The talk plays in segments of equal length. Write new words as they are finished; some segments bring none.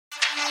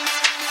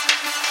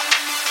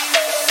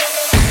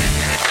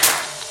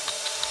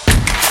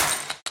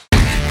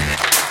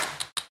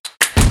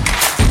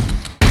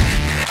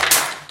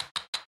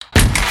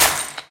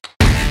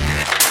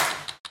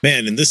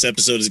Man, and this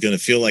episode is going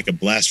to feel like a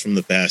blast from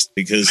the past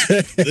because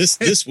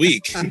this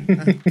week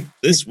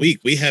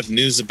we have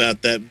news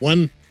about that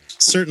one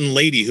certain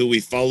lady who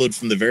we followed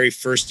from the very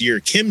first year,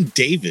 Kim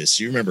Davis.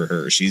 You remember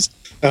her? She's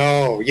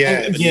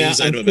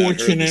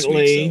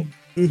unfortunately,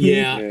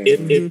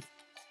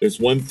 there's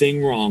one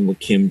thing wrong with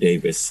Kim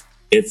Davis.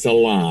 It's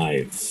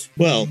alive.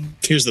 Well,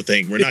 here's the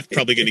thing. We're not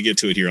probably going to get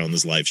to it here on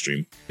this live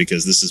stream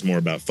because this is more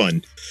about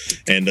fun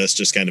and us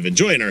just kind of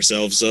enjoying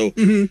ourselves. So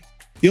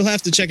you'll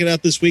have to check it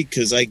out this week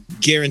because I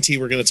guarantee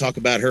we're going to talk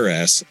about her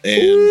ass.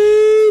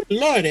 And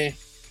Lordy.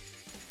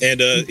 And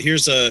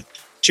here's a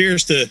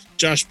cheers to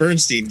Josh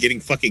Bernstein getting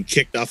fucking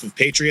kicked off of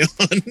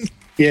Patreon.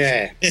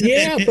 Yeah,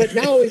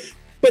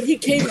 but he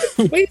came.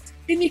 Wait,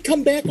 didn't he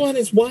come back on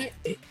his wife?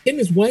 Didn't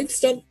his wife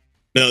stuff?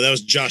 No, that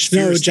was Josh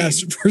Feuerstein. No,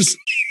 Josh Bernstein.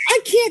 I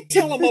can't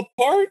tell them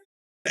apart.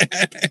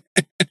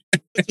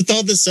 With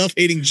all the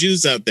self-hating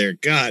Jews out there,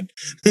 God.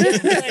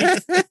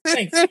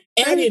 Thanks.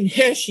 And in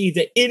Heshy,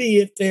 the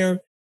idiot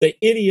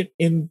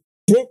in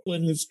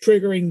Brooklyn who's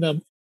triggering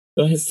the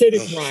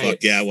Hasidic riot.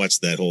 Fuck yeah, I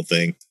watched that whole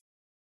thing.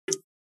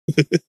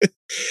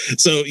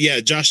 So yeah,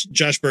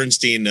 Josh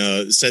Bernstein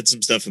said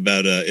some stuff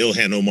about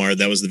Ilhan Omar.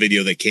 That was the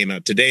video that came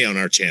out today on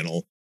our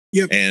channel.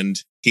 Yep.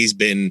 And he's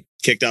been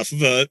kicked off of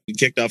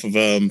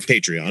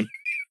Patreon.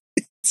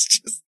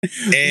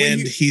 And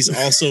he's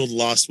also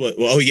lost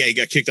he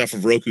got kicked off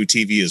of Roku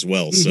TV as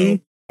well. So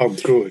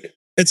good.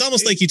 It's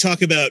almost like you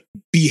talk about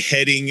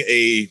beheading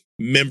a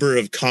member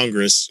of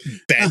Congress,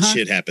 bad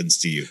shit happens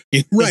to you.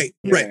 Right.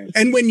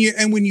 And when you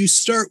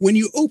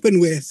open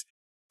with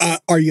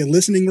are you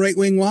listening, Right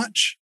Wing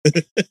Watch?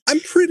 I'm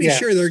pretty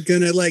sure they're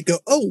gonna go,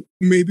 oh,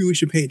 maybe we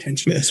should pay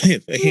attention to this.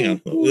 Hang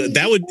on.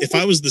 That would, if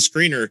I was the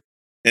screener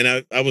and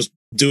I was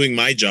doing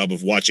my job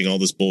of watching all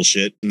this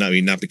bullshit,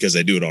 not because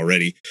I do it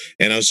already,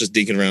 and I was just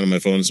dinking around on my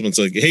phone and someone's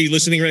like, hey, you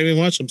listening, Right Wing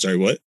Watch? I'm sorry,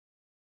 what?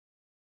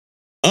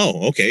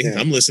 Oh, okay. Yeah.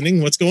 I'm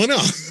listening. What's going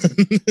on?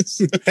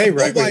 Hey,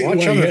 Right Wing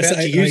Watch, I'm about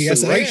to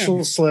use some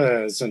racial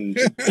slurs and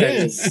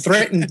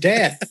threaten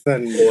death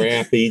and all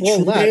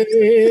that.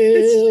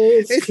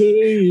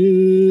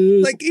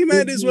 Like, he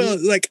might as well,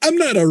 I'm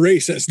not a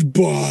racist,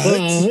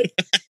 but...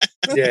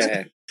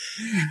 Yeah.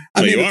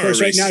 I mean, of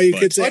course, right now you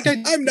could say,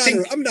 I'm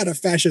not a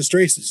fascist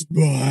racist,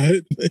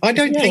 but... I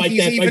don't think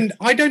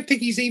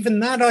he's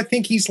even that. I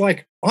think he's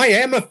like, I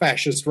am a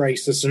fascist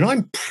racist and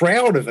I'm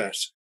proud of it.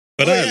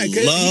 But I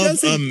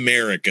love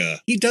America.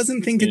 He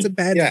doesn't think it's a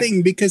bad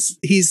thing because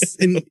he's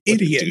an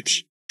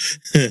idiot.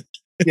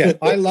 Yeah,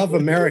 I love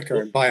America,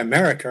 and by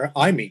America,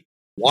 I mean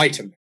white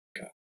America.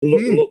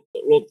 Look,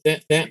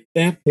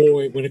 that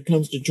boy, when it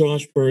comes to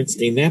Josh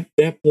Bernstein,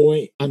 that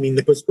boy, I mean,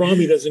 the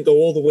pastrami doesn't go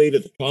all the way to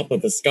the top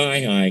of the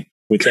sky high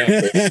with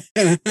that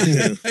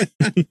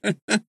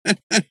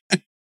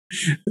boy.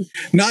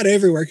 Not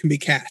everywhere can be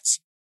cats.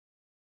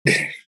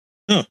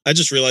 Oh, I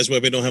just realized why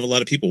we don't have a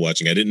lot of people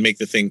watching. I didn't make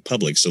the thing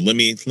public, so let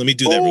me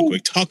do that real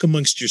quick. Talk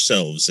amongst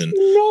yourselves, and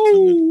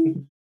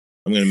I'm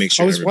going to make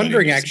sure. I was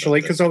wondering actually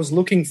because I was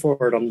looking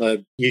for it on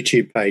the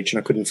YouTube page and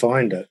I couldn't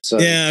find it. So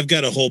yeah, I've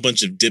got a whole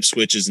bunch of dip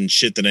switches and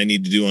shit that I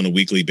need to do on a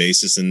weekly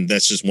basis, and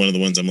that's just one of the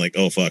ones I'm like,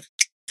 oh fuck,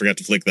 forgot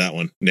to flick that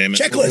one. Damn it!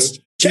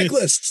 Checklists.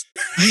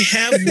 I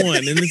have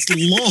one, and it's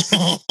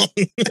long.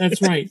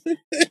 That's right.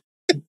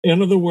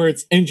 In other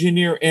words,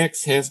 Engineer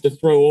X has to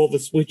throw all the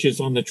switches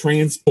on the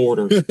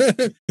transporter.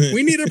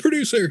 We need a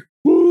producer.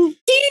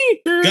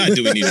 God,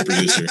 do we need a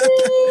producer?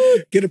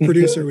 Get a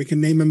producer. We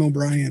can name him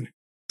O'Brien.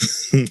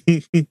 I'm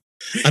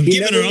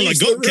giving her all I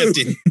got,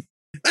 Captain.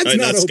 That's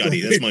not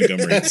Scotty. That's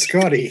Montgomery. That's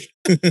Scotty.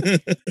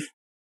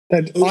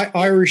 That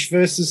Irish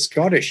versus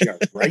Scottish, you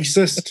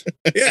racist.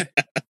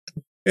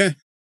 Yeah.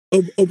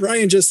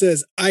 O'Brien just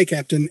says, "I,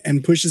 Captain,"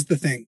 and pushes the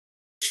thing.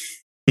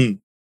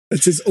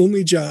 That's his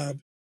only job.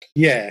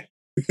 Yeah.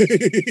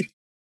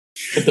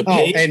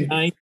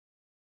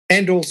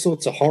 And all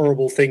sorts of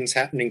horrible things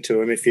happening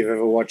to him if you've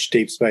ever watched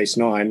Deep Space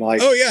Nine. Like,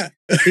 oh yeah,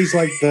 he's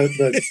like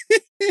the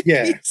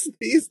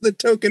he's the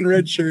token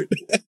red shirt.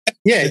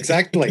 Yeah,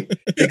 exactly.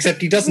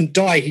 Except he doesn't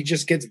die; he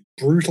just gets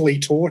brutally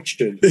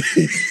tortured.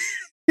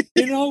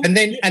 And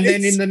then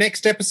in the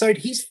next episode,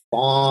 he's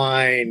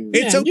fine.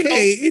 It's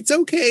okay. It's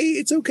okay.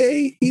 It's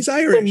okay. He's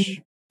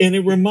Irish. And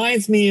it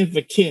reminds me of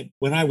a kid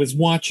when I was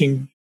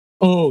watching.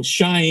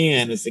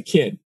 Cheyenne as a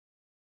kid.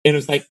 And it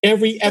was like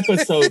every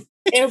episode,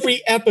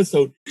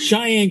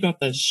 Cheyenne got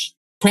the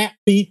crap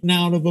beaten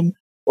out of him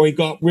or he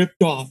got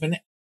ripped off. And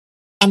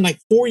I'm like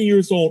 4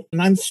 years old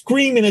and I'm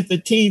screaming at the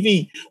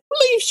TV,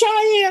 leave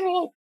Cheyenne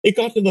alone. It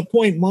got to the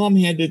point Mom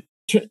had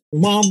to,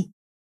 Mom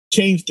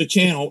changed the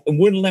channel and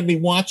wouldn't let me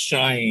watch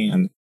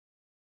Cheyenne.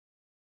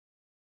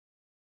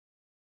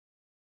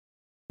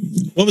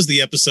 What was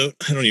the episode?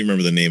 I don't even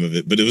remember the name of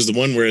it, but it was the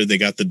one where they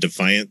got the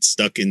Defiant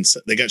stuck in,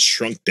 they got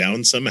shrunk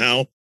down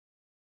somehow,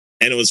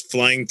 and it was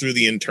flying through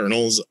the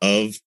internals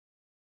of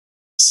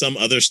some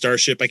other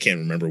starship. I can't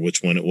remember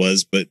which one it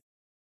was, but,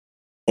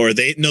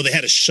 they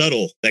had a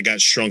shuttle that got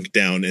shrunk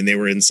down and they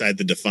were inside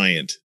the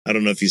Defiant. I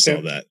don't know if you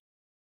saw that.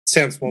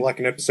 Sounds more like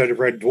an episode of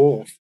Red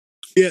Dwarf.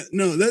 Yeah,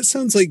 no, that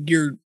sounds like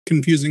you're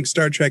confusing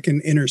Star Trek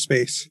and inner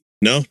space.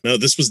 No,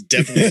 this was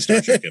definitely a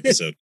Star Trek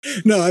episode.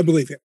 No, I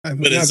believe it.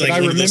 But it's like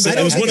one of those,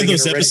 it was one of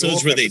those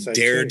episodes where they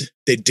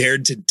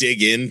dared to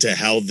dig into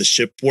how the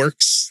ship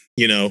works,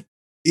 you know.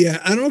 Yeah,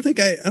 I don't think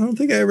I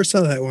ever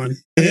saw that one.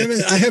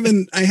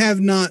 I have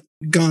not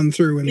gone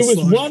through and it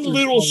was one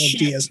little ship.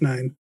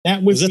 DS9.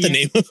 Was that the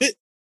name of it?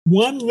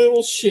 One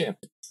little ship.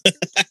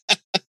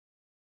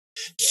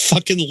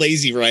 Fucking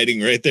lazy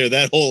writing right there.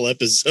 That whole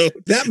episode.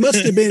 That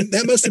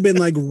must have been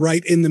like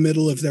right in the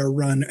middle of their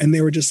run, and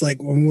they were just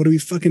like, "Well, what do we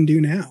fucking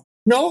do now?"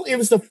 No, it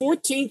was the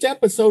 14th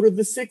episode of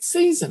the 6th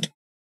season.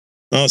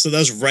 Oh, so that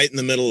was right in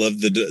the middle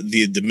of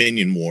the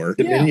Dominion War.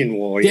 Dominion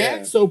War, yeah.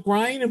 Dax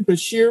O'Brien and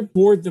Bashir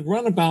board the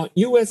runabout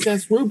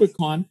USS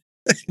Rubicon,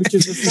 which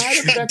is a side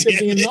effect of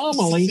the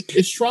anomaly,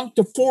 is shrunk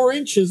to 4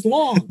 inches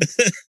long.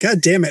 God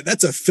damn it.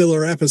 That's a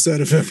filler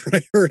episode if ever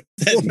I heard.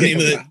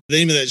 The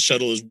name of that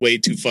shuttle is way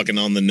too fucking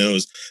on the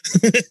nose.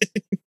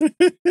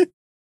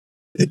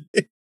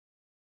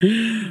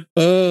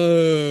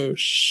 Oh,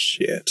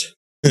 shit.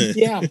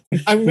 Yeah,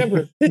 I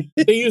remember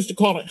they used to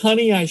call it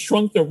Honey, I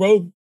Shrunk the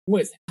Road.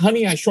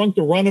 Honey, I Shrunk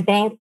the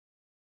Runabout.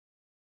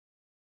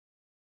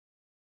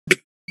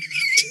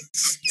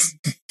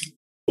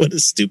 What a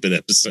stupid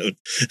episode.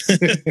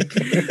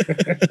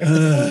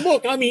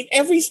 Look, I mean,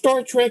 every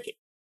Star Trek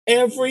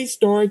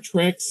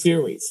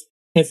series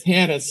has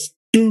had a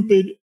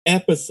stupid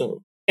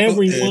episode.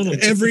 Every one of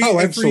them.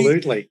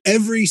 Absolutely.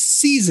 Every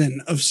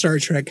season of Star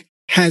Trek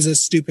has a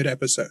stupid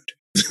episode.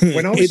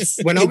 When I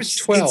was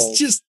 12,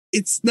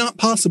 it's not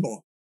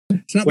possible.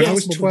 When I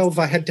was 12,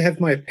 I had to have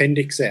my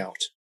appendix out.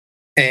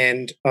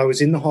 And I was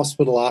in the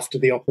hospital after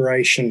the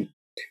operation.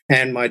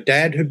 And my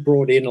dad had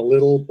brought in a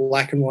little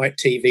black and white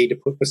TV to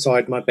put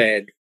beside my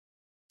bed.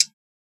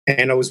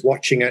 And I was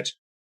watching it.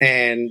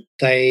 And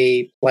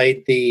they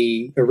played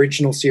the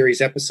original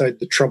series episode,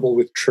 The Trouble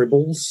with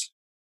Tribbles.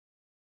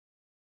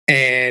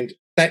 And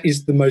that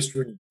is the most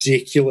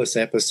ridiculous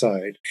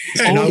episode.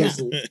 And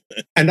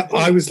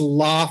I was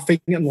laughing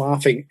and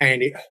laughing,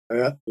 and it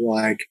hurt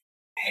like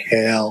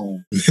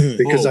hell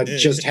because I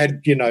just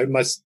had,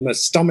 my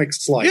stomach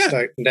sliced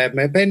open to have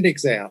my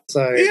appendix out.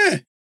 So yeah.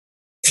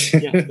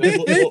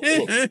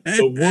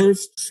 The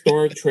worst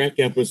Star Trek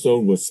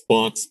episode was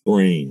Spock's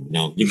brain.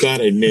 Now you got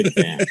to admit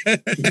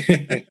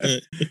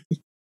that.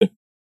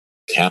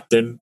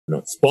 Captain,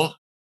 no, Spock.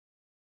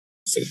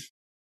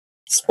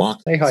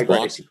 Spock. Say hi,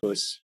 Gracie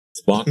Puss.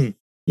 Spock,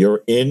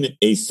 you're in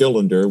a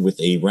cylinder with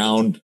a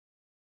round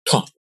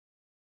top.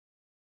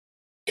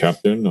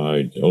 Captain,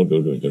 I don't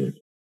do.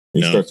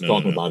 He starts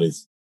talking about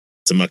his.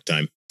 It's a muck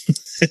time.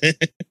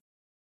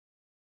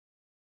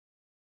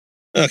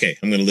 Okay,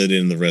 I'm going to let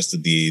in the rest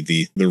of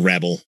the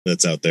rabble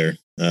that's out there.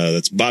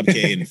 That's Bob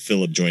K and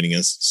Philip joining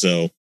us.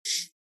 So,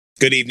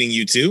 good evening,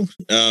 you two.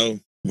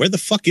 Where the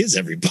fuck is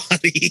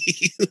everybody?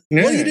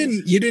 Well,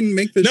 you didn't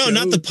make the show. No,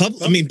 not the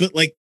public. I mean, but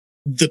like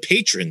the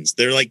patrons.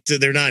 They're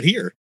not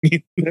here.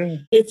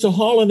 It's a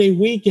holiday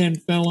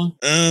weekend, fella.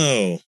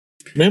 Oh,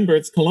 remember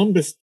it's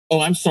Columbus.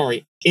 Oh, I'm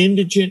sorry,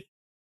 Indigent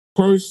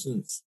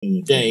Persons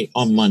Day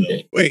on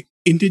Monday. Wait,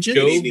 indigent?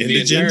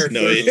 Indigent?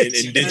 No,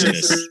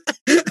 indigenous.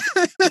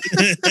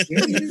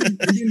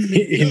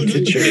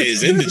 Today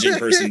is Indigent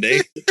Person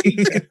Day.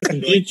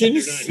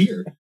 Indigenous? Not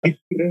here.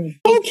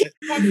 Okay,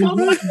 I'm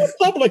a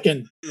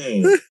Republican.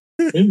 Oh.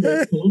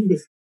 Remember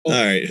Columbus. All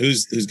right,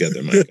 who's got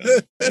their mic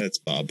on? That's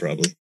Bob,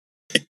 probably.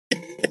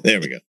 There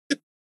we go.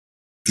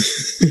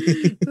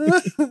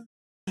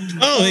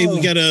 Hey,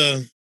 we got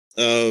a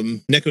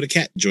Neko the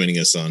Cat joining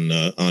us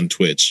on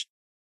Twitch.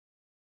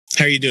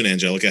 How are you doing,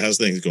 Angelica? How's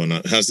things going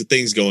on? How's the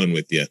things going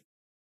with you?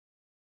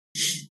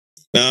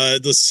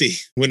 Let's see.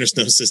 Winter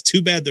Snow says,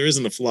 "Too bad there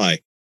isn't a fly.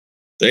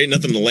 There ain't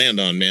nothing to land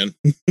on, man."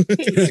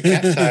 It's a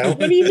cat tail.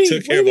 What do you mean? I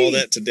took care of all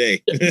that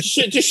today. Does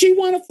she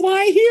want to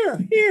fly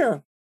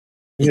here?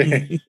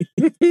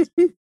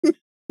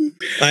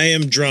 I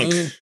am drunk.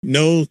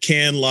 No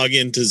can log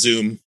into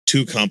Zoom.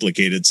 Too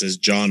complicated, says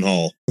John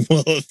Hall.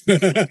 Well,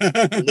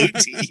 salute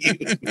to you.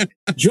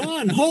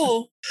 John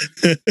Hall?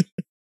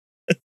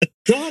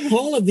 John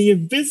Hall of the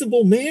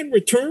Invisible Man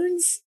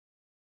returns?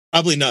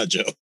 Probably not,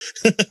 Joe.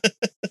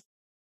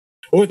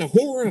 Or the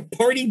Horror of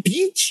Party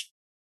Beach?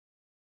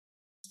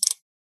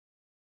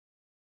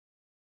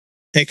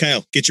 Hey,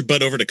 Kyle, get your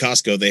butt over to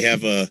Costco. They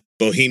have a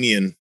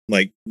Bohemian,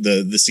 like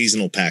the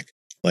seasonal pack,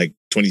 like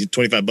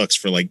 $25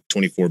 for like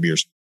 24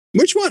 beers.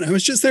 Which one? I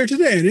was just there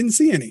today. I didn't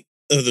see any.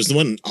 Oh, there's the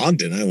one in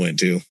Ogden I went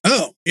to.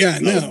 Oh, yeah,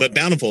 no. But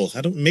Bountiful,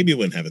 maybe it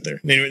wouldn't have it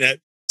there. Anyway,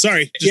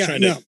 sorry, just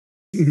trying to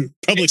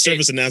public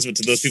service announcement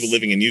to those people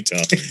living in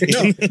Utah.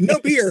 No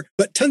beer,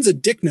 but tons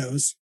of dick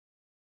nose.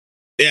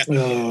 Yeah,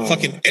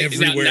 fucking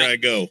everywhere I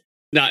go.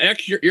 Now,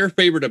 X, your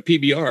favorite of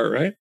PBR,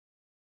 right?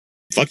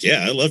 Fuck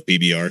yeah, I love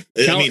PBR.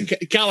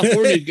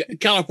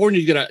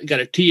 California's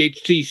got a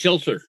THC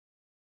seltzer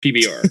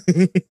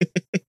PBR.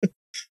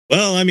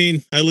 Well, I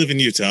mean, I live in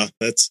Utah.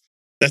 That's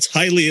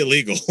highly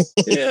illegal.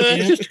 Yeah,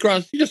 you just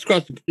cross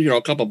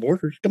a couple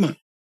borders. Come on.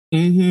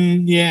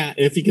 Yeah,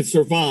 if he could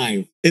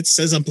survive. It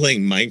says I'm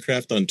playing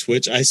Minecraft on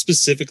Twitch. I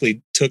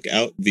specifically took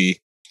out the.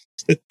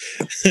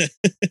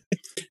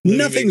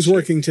 Nothing's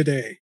working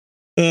today.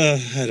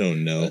 I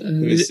don't know. Let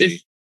me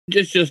see.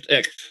 It's just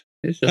X.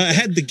 I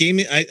had the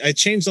gaming. I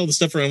changed all the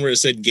stuff around where it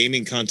said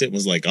gaming content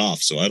was like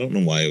off, so I don't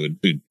know why it would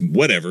be.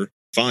 Whatever.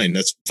 Fine.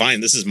 That's fine.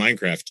 This is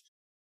Minecraft.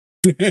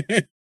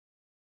 Did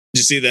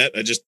you see that?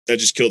 I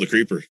just killed a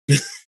creeper.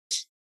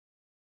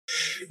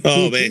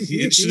 Oh man,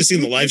 you should have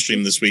seen the live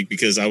stream this week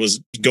because I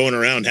was going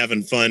around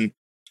having fun,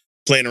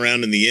 playing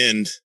around in the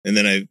end, and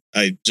then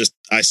I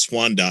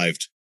swan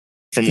dived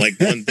from like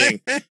one thing,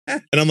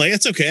 and I'm like,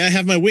 that's okay. I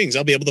have my wings.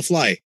 I'll be able to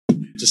fly.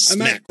 Just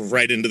smack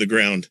right into the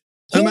ground.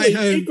 I might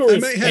have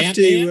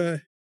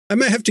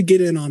to get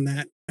in on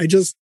that. I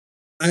just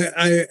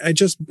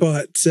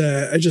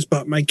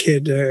bought my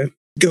kid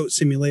Goat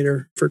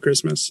Simulator for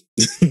Christmas.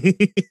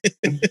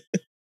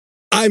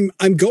 I'm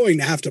going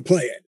to have to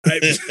play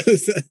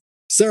it.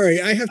 Sorry,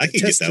 I can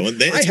get that one.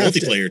 It's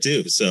multiplayer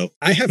too, so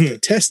I have to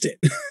test it.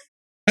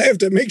 I have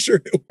to make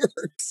sure it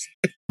works.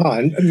 Oh,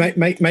 and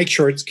make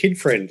sure it's kid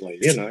friendly.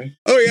 You know.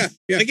 Oh yeah.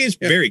 That game's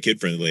very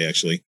kid friendly,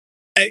 actually.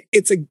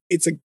 It's a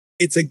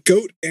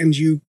goat, and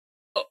you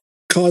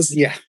cause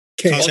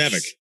cause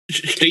havoc.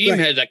 Steam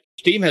has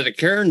a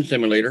Karen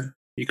simulator.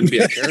 You can be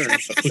a Karen.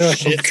 Oh,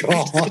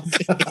 God.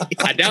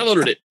 I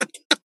downloaded it.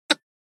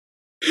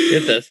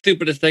 It's the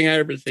stupidest thing I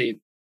ever seen.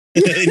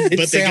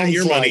 But they got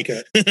your money.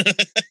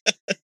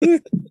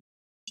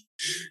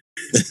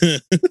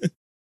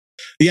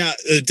 Yeah,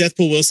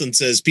 Deathpool Wilson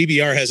says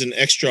PBR has an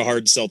extra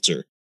hard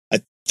seltzer.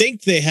 I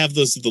think they have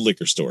those at the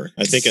liquor store.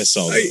 I think I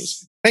saw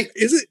those. Hey,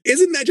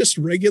 isn't that just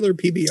regular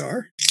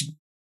PBR?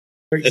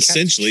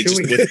 Essentially,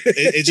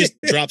 it just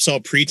drops all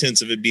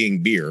pretense of it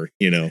being beer,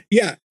 you know.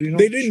 Yeah,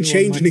 they didn't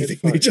change anything.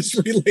 They just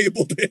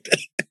relabeled it.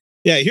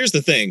 Yeah, here's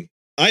the thing.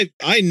 I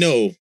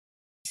know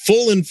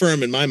full and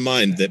firm in my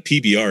mind that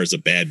PBR is a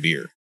bad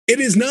beer.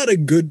 It is not a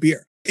good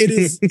beer. It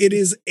is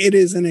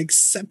an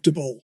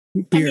acceptable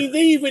beer. I mean,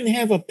 they even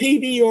have a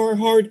PBR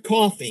hard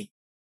coffee.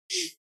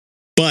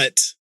 But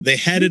they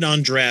had it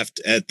on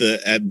draft at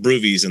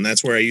Broovies, and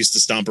that's where I used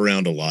to stomp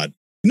around a lot.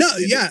 No,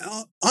 yeah,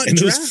 on and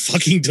draft. It was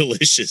fucking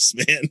delicious,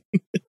 man.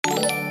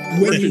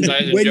 when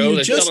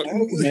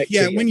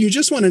you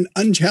just want an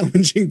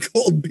unchallenging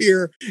cold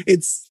beer,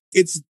 it's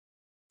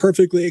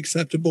perfectly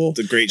acceptable.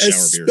 It's a great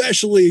shower beer,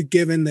 especially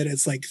given that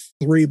it's like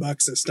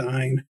 $3 a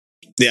stein.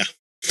 Yeah,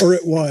 or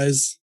it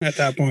was at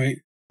that point.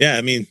 Yeah,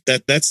 I mean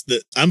that's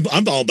the I'm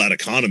all about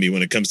economy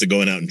when it comes to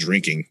going out and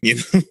drinking. You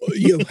know,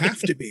 you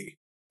have to be.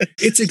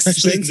 It's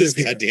expensive in this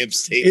here. Goddamn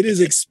state. It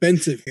is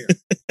expensive here.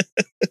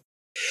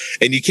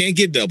 And you can't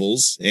get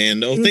doubles.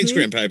 And thanks,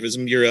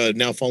 Grandpapism. You're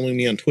now following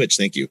me on Twitch.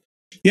 Thank you.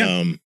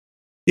 Yeah.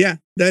 Yeah,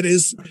 that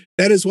is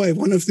why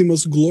one of the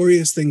most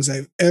glorious things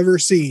I've ever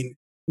seen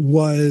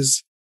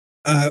was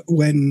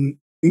when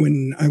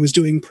I was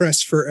doing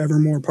press for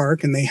Evermore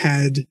Park, and they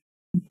had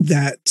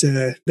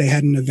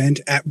an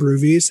event at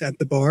Broovies at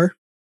the bar.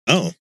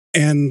 Oh.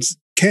 And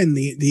Ken,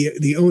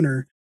 the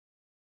owner,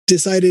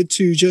 decided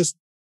to just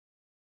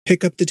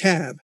pick up the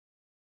tab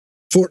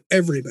for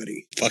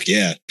everybody. Fuck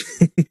yeah.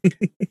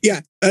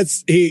 Yeah,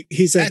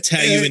 he said. That's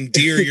how you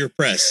endear your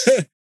press.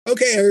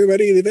 Okay,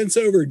 everybody, the event's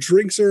over.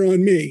 Drinks are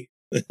on me.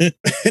 And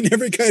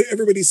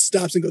everybody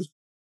stops and goes,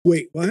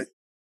 wait, what?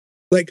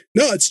 Like,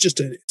 no, it's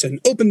an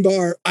open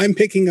bar. I'm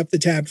picking up the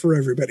tab for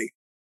everybody.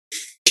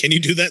 Can you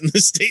do that in the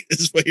state?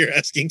 Is what you're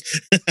asking?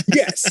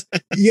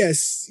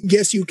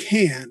 Yes, you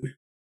can.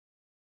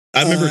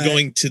 I remember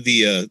going to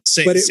the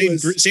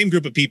same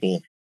group of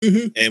people,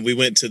 and we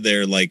went to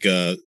their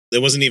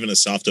there wasn't even a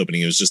soft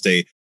opening. It was just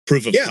a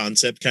proof of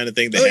concept kind of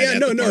thing. I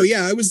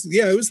was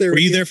there. Were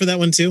you there for that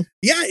one too?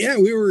 Yeah,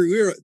 we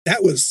were.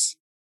 That was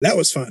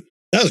fun.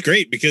 That was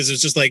great because it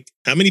was just like,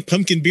 how many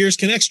pumpkin beers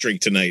can X drink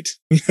tonight?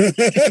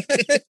 The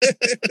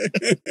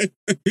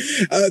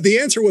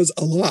answer was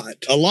a lot.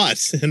 A lot.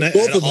 And I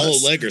had a hollow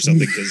leg or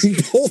something.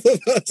 Both of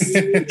us.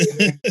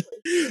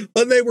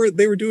 Well,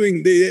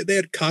 they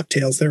had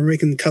cocktails. They were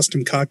making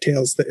custom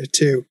cocktails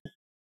too.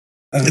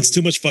 It's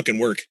too much fucking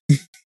work.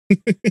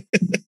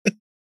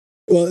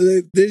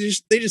 Well, they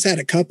just had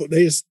a couple.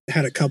 They just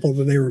had a couple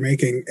that they were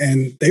making,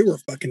 and they were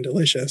fucking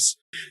delicious.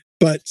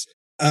 But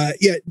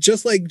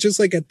just like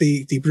at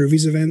the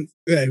Broovies event,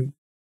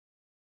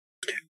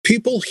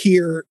 people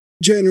here,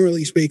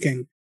 generally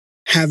speaking,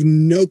 have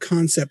no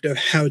concept of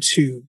how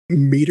to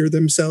meter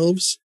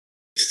themselves.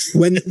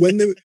 When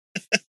the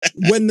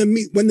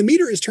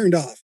meter is turned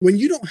off, when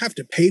you don't have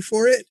to pay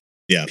for it,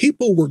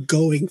 people were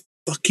going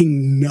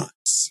fucking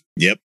nuts.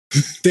 Yep.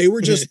 They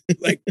were just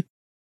like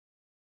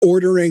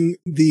ordering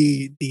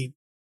the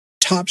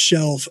top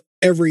shelf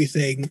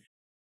everything,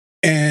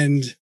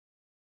 and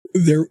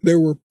there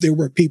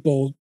were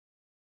people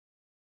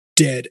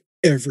dead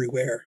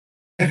everywhere.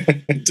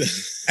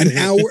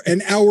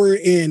 an hour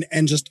in,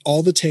 and just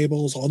all the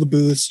tables, all the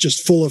booths,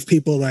 just full of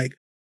people like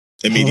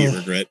immediate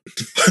regret.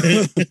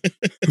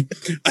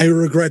 I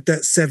regret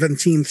that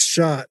 17th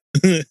shot.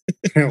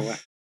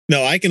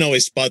 No, I can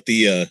always spot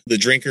the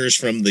drinkers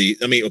from the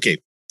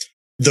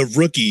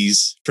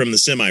rookies from the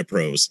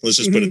semi-pros. Let's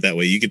just put it that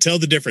way. You can tell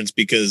the difference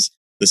because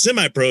the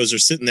semi-pros are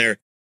sitting there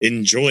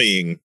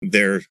enjoying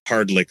their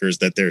hard liquors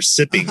that they're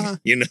sipping,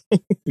 you know?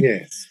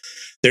 Yes.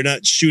 They're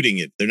not shooting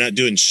it. They're not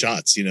doing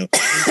shots, you know?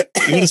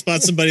 You want to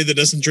spot somebody that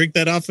doesn't drink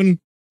that often?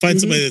 Find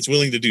somebody that's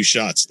willing to do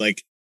shots.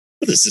 Like,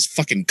 what is this,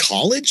 fucking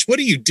college? What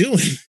are you doing?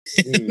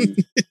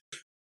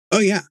 Oh,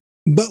 yeah.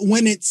 But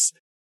when it's,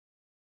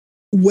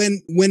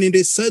 when it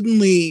is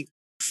suddenly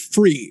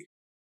free,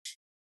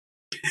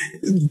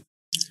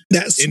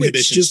 that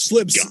switch just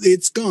flips. Gone.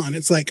 It's gone.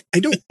 It's like, I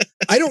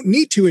don't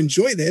need to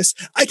enjoy this.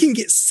 I can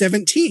get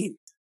 17.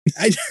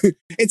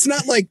 It's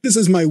not like this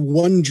is my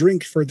one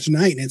drink for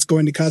tonight and it's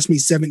going to cost me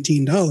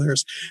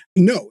 $17.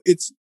 No,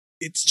 it's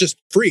just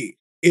free.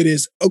 It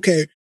is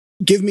okay.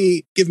 Give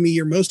me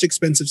your most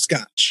expensive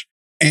scotch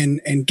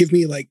and give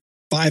me like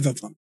 5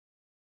 of them.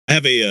 I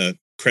have a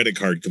credit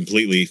card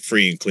completely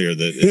free and clear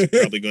that is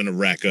probably going to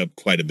rack up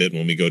quite a bit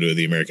when we go to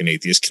the American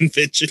Atheist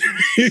Convention.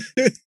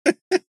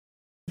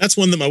 That's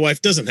one that my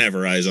wife doesn't have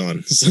her eyes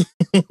on. So.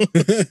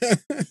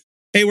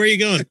 Hey, where are you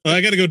going? Well,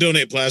 I got to go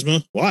donate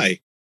plasma. Why?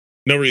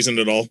 No reason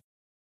at all.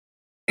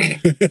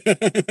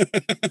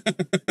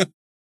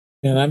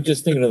 And I'm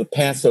just thinking of the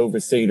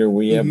Passover Seder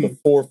where you have the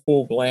 4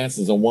 full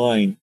glasses of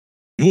wine.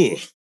 Ooh.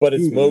 But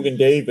it's Mogan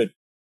David.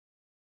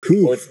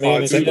 Or it's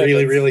that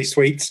really, really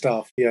sweet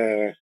stuff.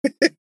 Yeah.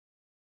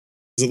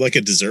 Is it like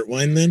a dessert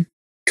wine then?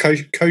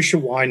 Kosher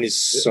wine is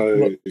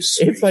so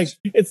sweet.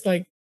 It's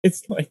like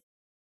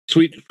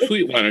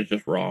sweet wine is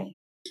just wrong.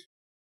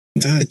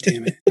 God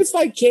damn it. It's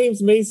like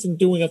James Mason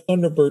doing a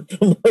Thunderbird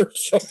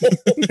commercial.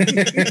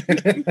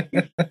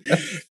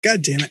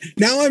 God damn it.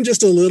 Now I'm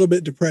just a little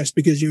bit depressed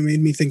because you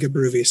made me think of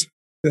Broovies.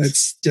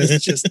 That's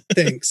just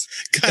thanks.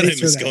 God, I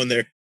miss going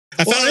there.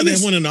 I found out they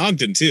have one in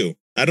Ogden too.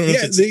 I don't know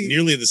if it's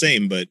nearly the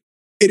same, but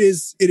it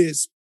is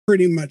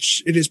pretty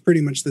much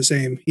the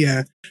same.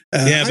 Yeah.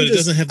 But it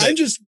doesn't have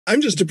that.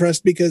 I'm just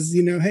depressed because,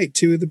 you know, hey,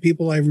 2 of the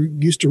people I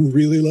used to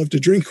really love to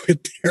drink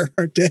with there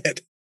are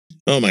dead.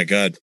 Oh my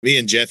God. Me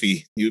and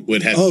Jeffy, you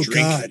would have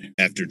drink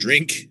after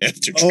drink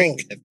after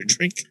drink after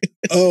drink.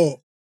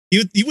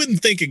 You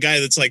wouldn't think a guy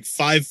that's like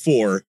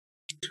 5'4".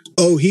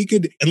 Oh, he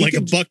could. And like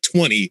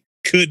 $1.20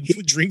 could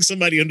drink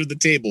somebody under the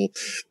table.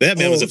 That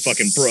man was a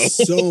fucking pro.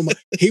 So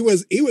much. He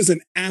was an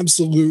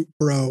absolute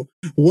pro.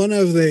 One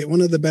of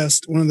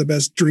the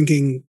best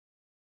drinking,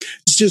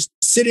 just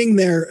sitting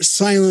there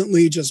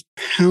silently, just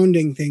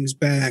pounding things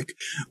back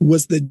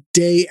was the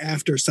day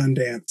after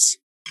Sundance.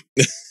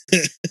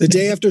 The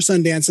day after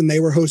Sundance, and they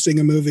were hosting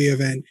a movie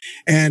event,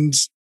 and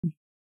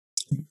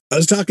I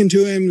was talking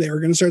to him. They were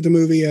going to start the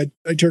movie. I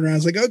turned around. I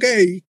was like,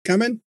 "Okay,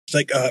 coming?" It's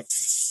like,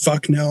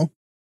 fuck no.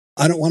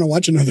 I don't want to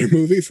watch another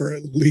movie for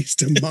at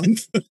least a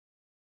month.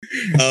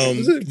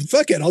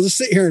 Fuck it. I'll just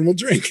sit here and we'll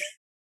drink.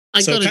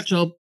 I got a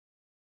job.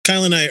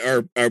 Kyle and I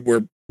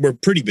we're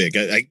pretty big.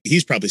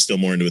 He's probably still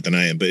more into it than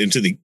I am, but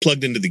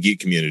plugged into the geek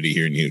community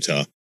here in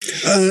Utah.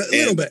 A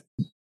little bit.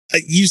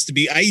 I used to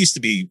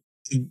be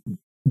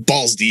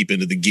balls deep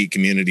into the geek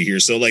community here.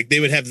 So like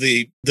they would have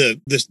the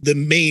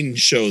main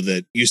show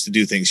that used to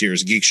do things here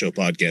is Geek Show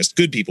Podcast.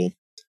 Good people.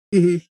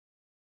 Mm-hmm.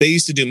 They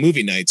used to do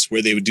movie nights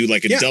where they would do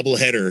like a double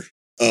header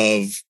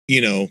of,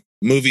 you know,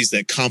 movies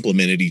that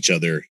complemented each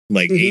other,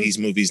 like 80s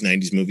movies,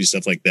 90s movies,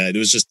 stuff like that. It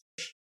was just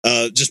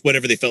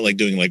whatever they felt like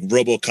doing, like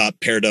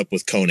RoboCop paired up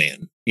with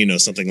Conan, you know,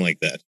 something like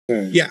that.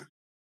 Yeah.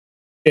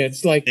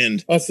 It's like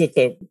us at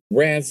the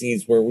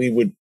Razzies where we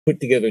would put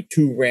together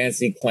 2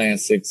 Razzie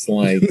classics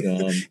like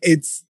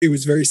it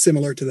was very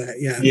similar to that.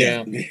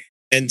 Yeah.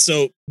 And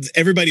so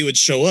everybody would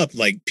show up,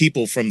 like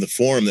people from the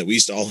forum that we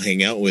used to all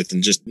hang out with,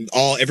 and just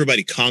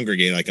everybody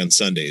congregate like on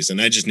Sundays.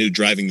 And I just knew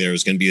driving there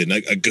was going to be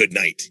a good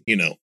night, you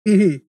know.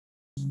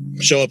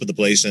 Show up at the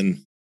place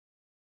and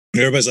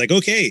everybody's like,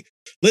 "Okay,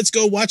 let's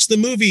go watch the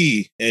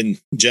movie." And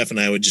Jeff and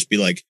I would just be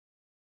like,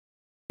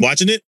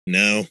 "Watching it?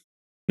 No.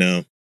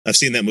 I've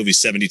seen that movie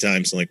 70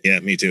 times." I'm like,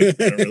 "Yeah, me too.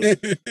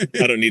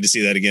 I don't need to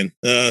see that again.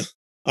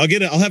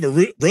 I'll have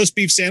a roast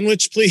beef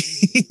sandwich,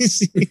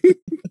 please."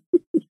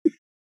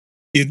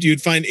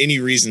 You'd find any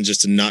reason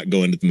just to not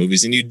go into the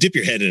movies, and you dip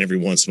your head in every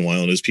once in a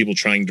while, and there's people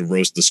trying to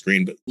roast the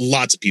screen, but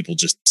lots of people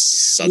just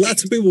suck.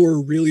 Lots of people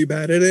were really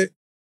bad at it.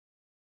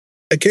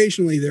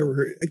 Occasionally there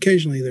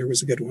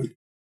was a good one.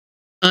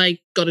 I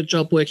got a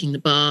job working the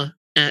bar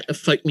at a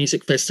folk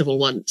music festival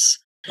once.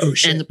 Oh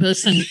shit. And the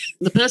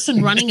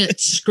person running it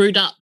screwed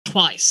up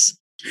twice.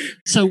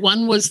 So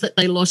one was that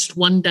they lost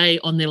 1 day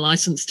on their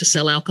license to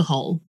sell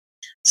alcohol.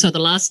 So the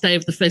last day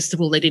of the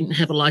festival, they didn't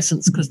have a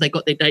license because they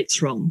got their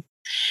dates wrong.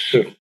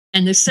 Sure.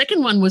 And the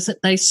second one was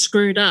that they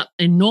screwed up.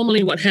 And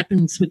normally what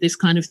happens with this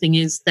kind of thing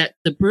is that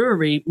the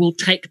brewery will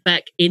take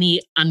back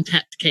any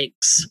untapped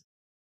kegs.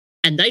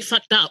 And they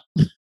fucked up.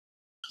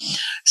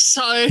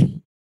 So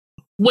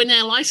when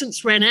our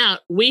license ran out,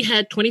 we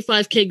had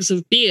 25 kegs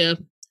of beer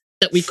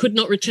that we could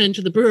not return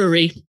to the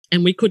brewery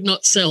and we could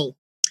not sell.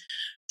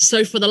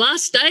 So for the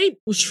last day, it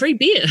was free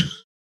beer.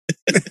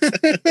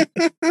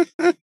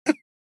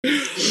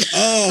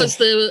 Oh, Because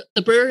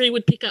the brewery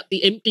would pick up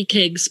the empty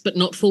kegs, but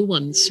not full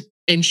ones.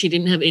 And she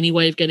didn't have any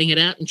way of getting it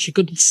out, and she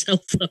couldn't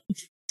sell them.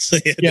 So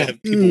you had Yeah. to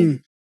have people.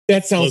 mm,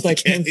 That sounds Close the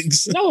like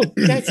kegs.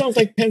 that sounds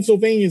like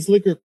Pennsylvania's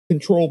liquor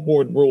control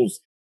board rules.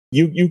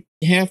 You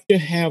have to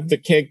have the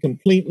keg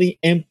completely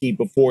empty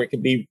before it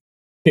can be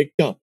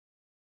picked up.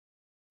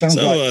 Sounds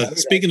So, like that,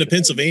 speaking of actually.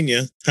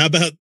 Pennsylvania, how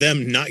about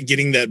them not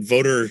getting that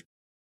voter?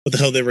 What the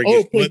hell they were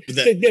Oh, getting? What,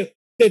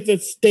 that, the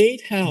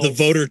state house. the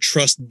voter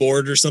trust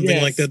board or something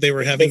Yes. like that. They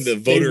were having Yes, the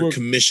they voter were-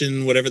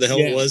 commission, whatever the hell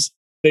Yeah. it was.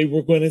 They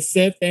were going to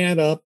set that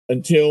up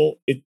until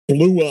it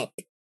blew up.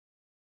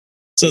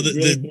 So It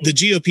really the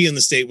GOP in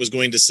the state was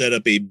going to set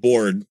up a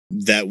board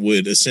that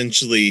would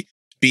essentially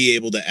be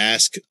able to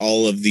ask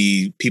all of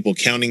the people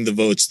counting the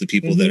votes, the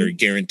people that Mhm. are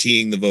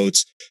guaranteeing the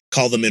votes,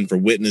 call them in for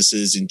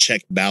witnesses and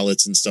check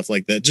ballots and stuff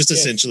like that. Just Yes.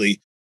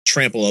 essentially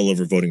trample all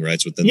over voting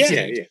rights within Yeah. the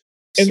Yeah, state. yeah.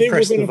 And they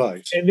Suppress were the gonna-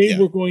 vote. And they Yeah.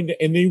 were going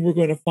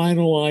to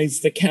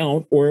finalize the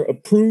count or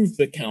approve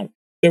the count.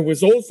 There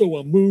was also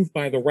a move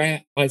by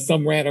by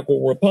some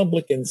radical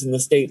Republicans in the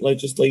state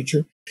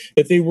legislature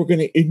that they were going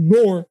to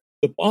ignore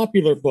the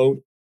popular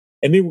vote,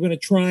 and they were going to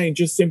try and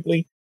just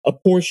simply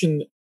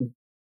apportion.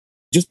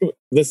 Just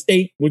the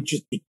state would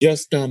just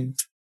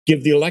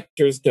give the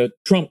electors to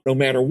Trump no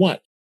matter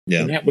what,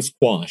 Yeah. and that was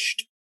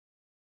quashed.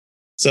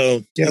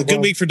 So Yeah, a good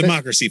well, week for that-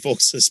 democracy,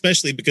 folks,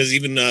 especially because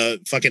even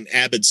fucking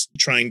Abbott's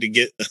trying to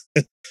get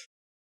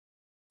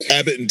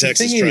Abbott in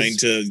Texas thing trying is-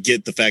 to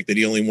get the fact that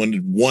he only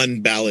wanted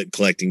one ballot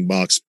collecting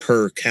box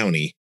per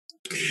county.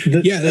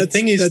 The that's-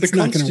 thing is, that's the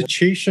not gonna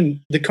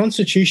work.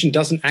 Constitution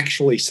doesn't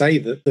actually say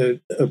that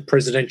a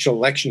presidential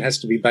election has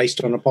to be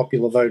based on a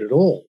popular vote at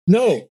all.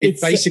 No, It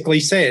basically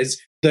says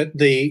that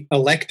the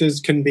electors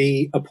can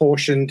be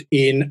apportioned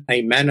in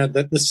a manner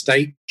that the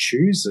state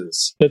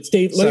chooses. the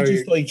state so-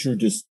 legislature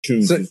just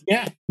chooses. so-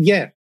 yeah.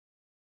 Yeah,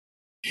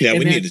 Yeah, And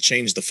we that- need to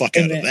change the fuck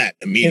and out of that-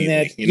 that immediately.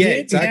 And that you know? Yeah, did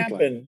exactly.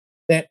 happen.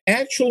 That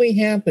actually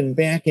happened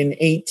back in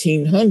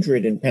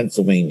 1800 in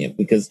Pennsylvania,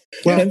 because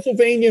Well-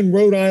 Pennsylvania and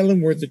Rhode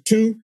Island were the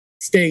two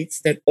states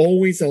that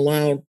always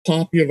allowed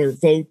popular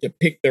vote to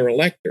pick their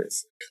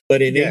electors.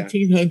 But in Yeah.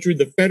 1800,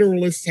 the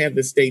Federalists had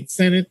the state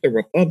Senate, the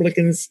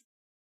Republicans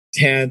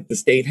had the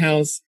state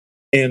House,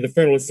 and the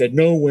Federalists said,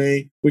 no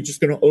way, we're just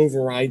going to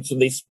override. So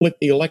they split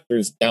the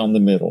electors down the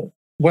middle.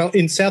 Well,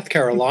 in South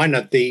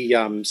Carolina,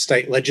 the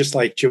state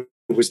legislature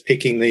was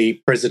picking the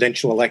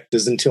presidential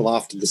electors until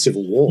after the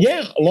Civil War.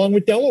 Yeah, along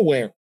with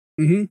Delaware.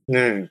 mhm.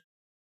 Yeah.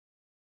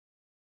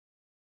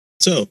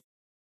 So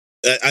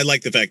I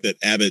like the fact that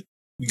Abbott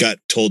got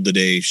told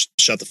today,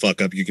 shut the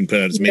fuck up. You can put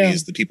out as many Yeah.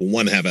 as the people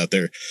want to have out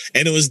there.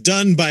 And it was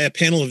done by a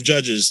panel of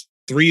judges.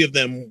 3 of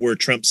them were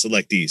Trump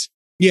selectees.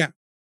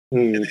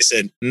 Mm. And they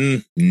said,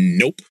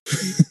 nope.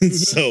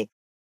 So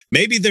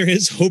maybe there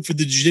is hope for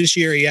the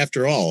judiciary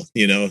after all.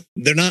 You know,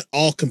 they're not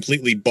all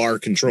completely bar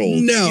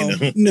controlled. No, You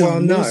know? no.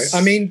 Well, no. most-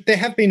 I mean, there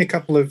have been a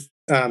couple of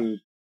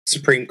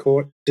Supreme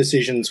Court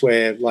decisions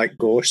where, like,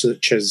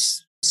 Gorsuch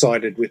has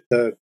sided with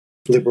the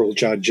liberal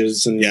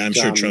judges, and Yeah, I'm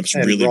sure Trump's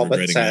and really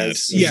Roberts regretting that.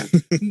 has. yeah,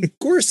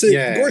 Gorsuch.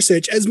 Yeah.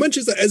 Gorsuch. As much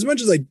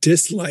as I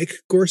dislike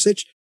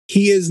Gorsuch,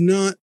 he is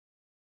not,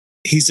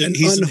 He's An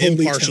an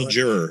unholy impartial talent.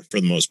 juror for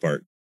the most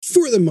part.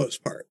 for the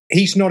most part,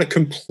 He's not a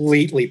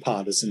completely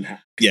partisan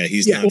hack. Yeah,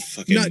 he's Yeah, not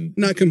fucking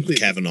not completely.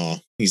 Kavanaugh.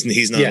 He's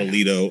not Yeah.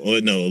 Alito. Oh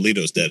no,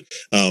 Alito's dead.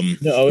 No,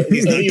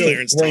 He's not Leo's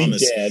Clarence brain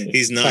Thomas. dead.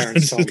 He's not.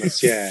 Clarence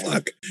Thomas, yeah.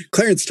 Fuck,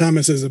 Clarence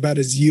Thomas is about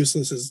as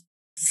useless as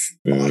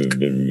fuck.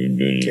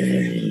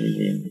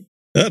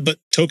 But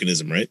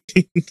tokenism, right?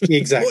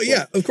 Exactly. Well,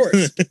 yeah, of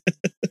course.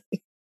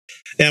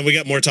 And we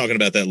got more talking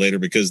about that later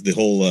because the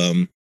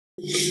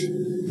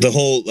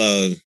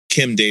whole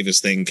Kim Davis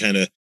thing kind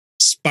of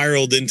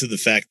spiraled into the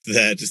fact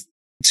that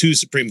 2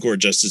 Supreme Court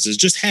justices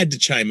just had to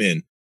chime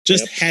in,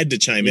 had to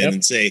chime in Yep.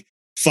 and say,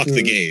 fuck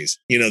the Mm. gays.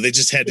 You know, they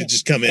just had to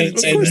just come in and And,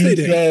 say Of course that. they you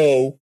did.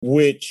 know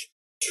which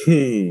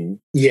two,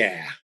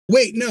 Yeah.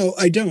 Wait, no,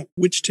 I don't.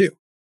 Which two?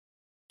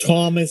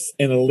 Thomas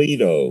and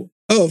Alito.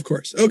 Oh, of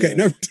course. Okay,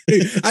 no,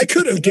 I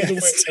could have In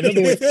guessed.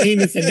 other words,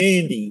 Amos and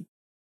Andy.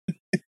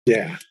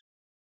 Yeah.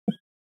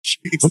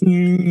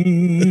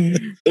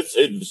 Mm, Let's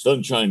hit the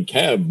Sunshine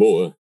Cab,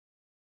 boy.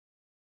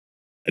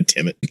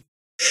 Damn it.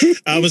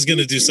 I was going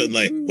to do something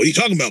like, what are you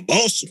talking about,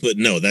 boss? But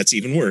no, that's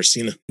even worse.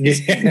 You know,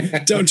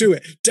 Yeah. Don't do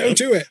it. Don't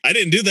do it. I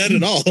didn't do that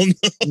at all.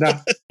 No.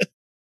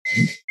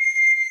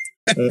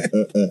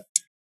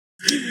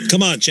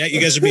 Come on, chat. You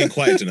guys are being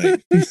quiet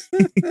tonight.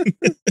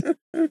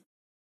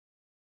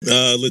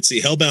 Let's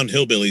see. Hellbound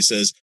Hillbilly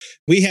says,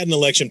 we had an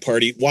election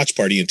watch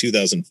party in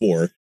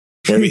 2004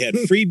 where we had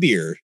free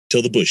beer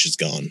till the bush is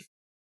gone.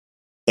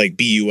 Like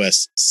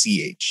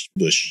BUSCH,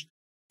 bush.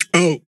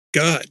 Oh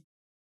God,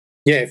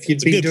 Yeah, if you'd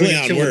It's a been good doing play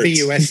it on till words.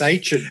 the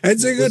BUSH and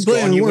that's a good was play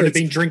gone, on you would have words.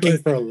 been drinking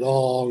but for a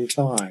long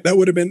time. That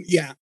would have been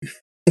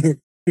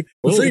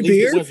Well, free at least it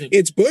beer. wasn't-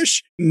 It's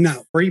Bush.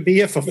 No. Free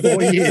beer for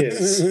 4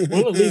 years.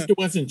 Well, at least it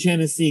wasn't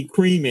Genesee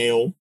cream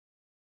ale.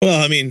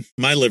 Well, I mean,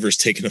 my liver's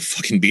taken a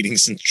fucking beating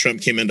since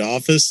Trump came into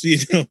office. You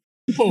know,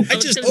 Oh, I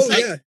just- Oh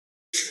yeah.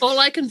 All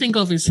I can think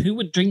of is who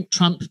would drink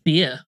Trump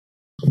beer.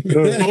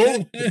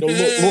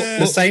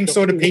 The same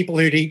sort of people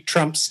who'd eat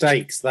Trump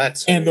steaks.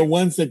 That's And the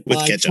ones that With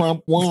buy ketchup.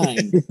 Trump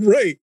wine.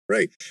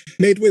 Right.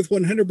 Made with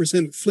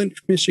 100% Flint,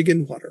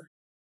 Michigan water.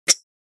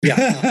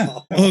 yeah.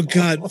 Oh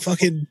God,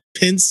 fucking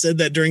Pence said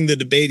that during the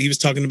debate. He was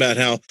talking about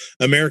how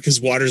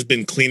America's water's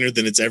been cleaner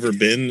than it's ever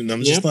been, and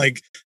I'm just Yep.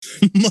 like,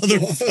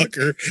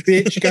 motherfucker.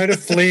 Bitch, go to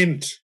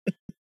Flint.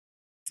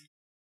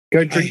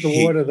 Go drink I the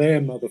hate- water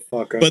there,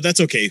 motherfucker. But that's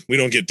okay. We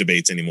don't get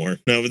debates anymore.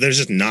 No, they're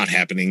just not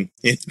happening.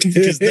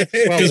 Because Well,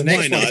 the next why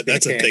one's not?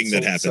 That's a been thing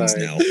that happens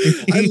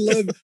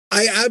canceled, now.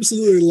 I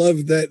absolutely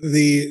love that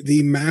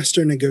the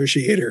master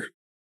negotiator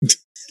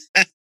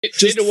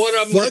just Neither one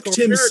of them are fucked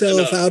coherent himself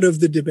enough. out of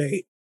the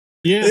debate.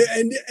 Yeah.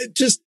 And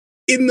just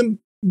in the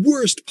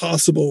worst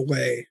possible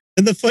way.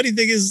 And the funny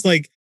thing is,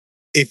 like,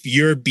 if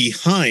you're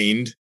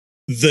behind,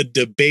 the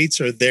debates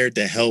are there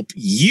to help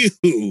you.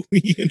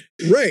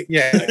 Right.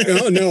 yeah.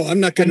 Oh no, I'm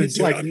not And gonna it's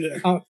do like,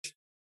 it. oh,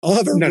 I'll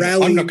have a no,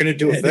 rally. I'm not going to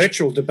do a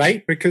virtual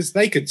debate because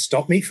they could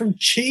stop me from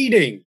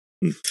cheating.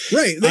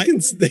 Right.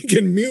 They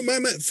can mute my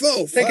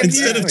phone. They can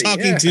Instead of Yeah,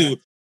 talking yeah. to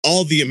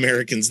all the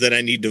Americans that I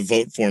need to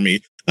vote for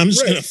me, I'm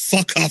just Right. going to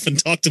fuck off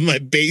and talk to my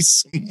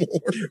base some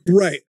more.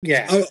 Right.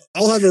 Yeah.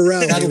 I'll have a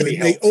rally. That'll be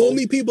and the helpful.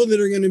 only people that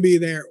are going to be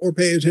there or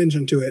pay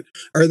attention to it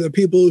are the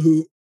people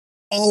who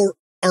are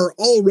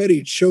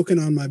already choking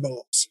on my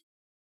balls.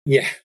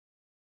 Yeah.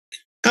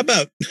 How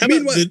about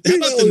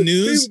the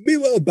news?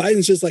 Meanwhile,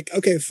 Biden's just like,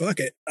 okay, fuck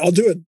it. I'll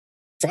do it.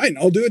 Fine.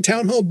 I'll do a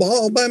town hall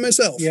ball by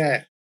myself.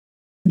 Yeah.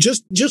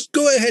 Just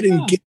go ahead and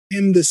Yeah. give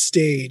him the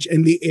stage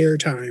and the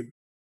airtime.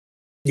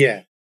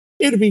 Yeah.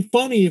 It'd be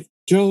funny if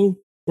Joe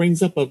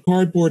brings up a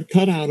cardboard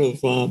cutout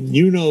of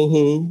you know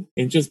who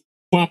and just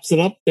pops it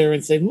up there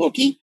and say, look,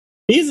 he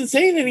isn't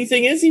saying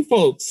anything, is he,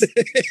 folks?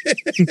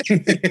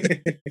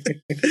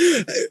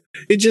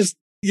 It just,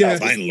 yeah.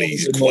 Finally,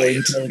 he's The more quiet.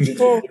 intelligent-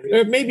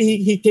 Or maybe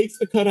he takes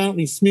the cutout and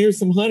he smears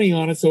some honey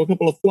on it so a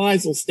couple of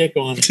flies will stick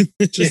on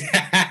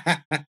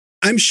it.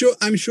 I'm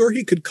sure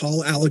he could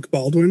call Alec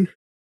Baldwin.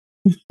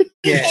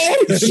 yeah.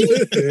 Oh,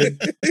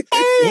 shit.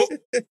 Oh,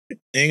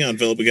 hang on,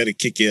 Philip. We got to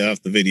kick you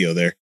off the video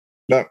there.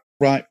 No,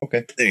 right,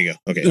 okay. There you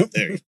go. Okay, Nope.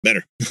 there.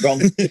 Better. Wrong.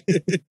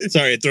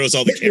 Sorry, it throws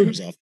all the cameras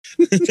off.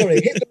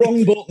 Sorry, hit the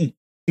wrong button.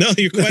 No,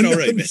 you're quite all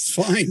right, man. It's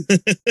fine.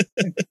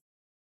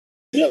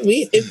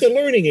 It's a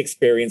learning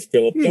experience,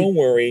 Philip. Hmm. Don't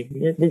worry.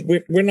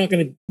 We're not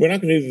gonna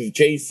do the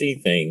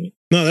JC thing.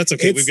 No, that's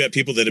okay. It's- We've got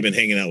people that have been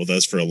hanging out with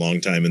us for a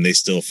long time, and they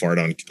still fart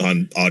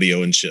on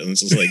audio and shit. And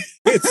it's just like,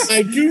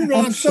 I do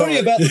not. I'm sorry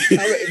about the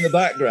parrot in the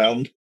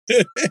background.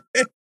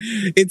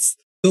 It's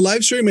the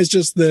live stream is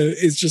just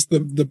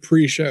the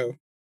pre-show.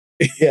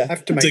 I Yeah.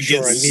 have to make To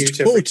sure get I mute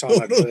so every time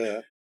I total.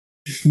 burp.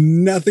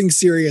 Nothing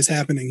serious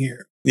happening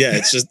here. yeah,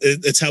 it's just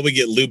it's how we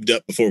get lubed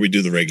up before we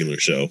do the regular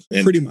show,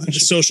 and Pretty much.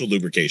 social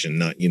lubrication,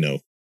 not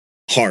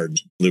hard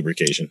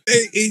lubrication.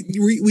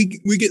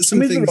 We get some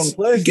I'm in the wrong things.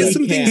 place. We get I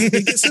some can't. things.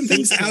 We get some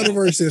things out of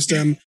our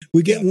system.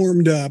 We get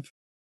warmed up.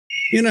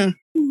 You know,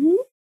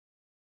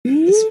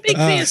 Speak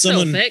for Ah, yourself,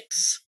 someone-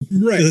 X.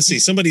 right? Let's see.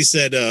 Somebody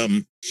said,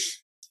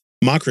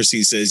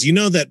 Democracy says,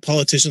 that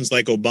politicians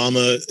like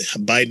Obama,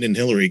 Biden, and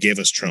Hillary gave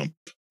us Trump.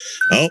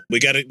 Oh, we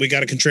got a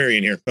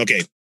contrarian here.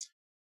 Okay.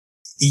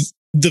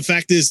 The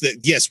fact is that,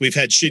 yes, we've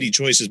had shitty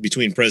choices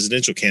between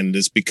presidential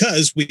candidates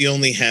because we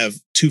only have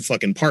two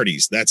fucking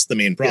parties. That's the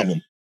main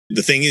problem.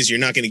 The thing is, you're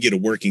not going to get a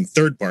working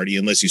third party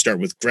unless you start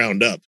with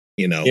ground up,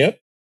 Yep.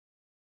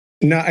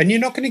 No, and you're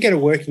not going to get a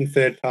working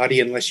third party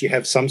unless you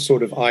have some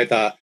sort of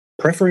either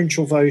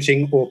preferential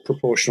voting or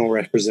proportional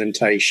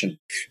representation.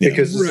 Yeah.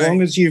 Because as Right.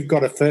 long as you've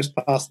got a first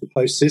past the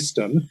post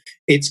system,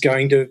 it's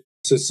going to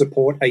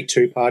support a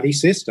two-party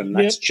system.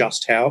 That's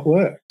just how it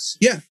works.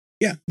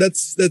 Yeah,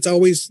 that's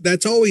always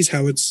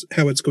how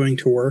it's going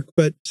to work.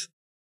 But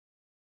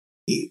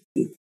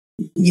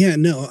yeah,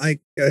 no,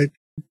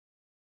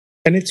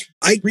 And it's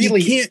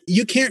really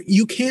you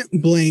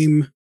can't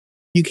blame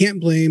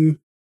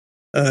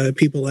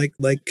people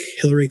like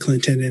Hillary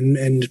Clinton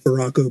and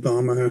Barack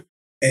Obama,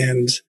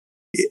 and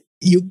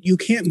you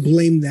can't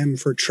blame them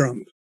for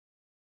Trump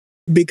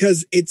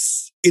because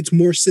it's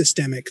more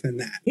systemic than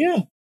that.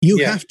 Yeah. You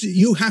Yeah.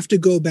 have to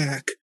go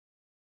back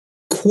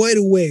quite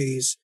a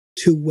ways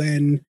to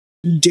when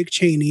Dick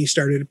Cheney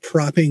started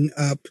propping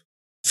up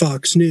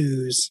Fox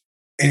News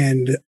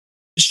and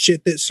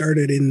shit that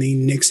started in the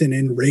Nixon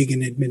and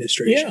Reagan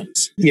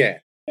administrations. yeah.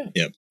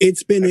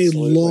 It's been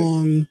Absolutely.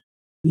 a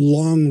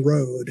long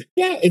road,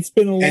 Yeah. It's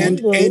been a long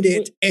and road.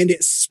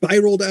 it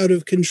spiraled out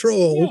of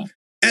control Yeah.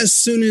 as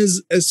soon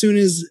as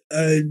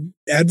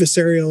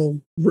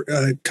adversarial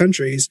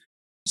countries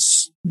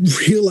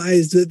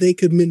realized that they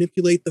could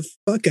manipulate the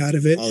fuck out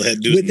of it All they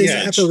had to do with this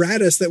was match.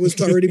 apparatus that was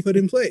already put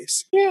in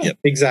place. Yeah. Yep.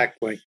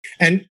 Exactly.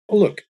 And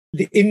look,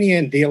 in the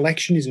end, the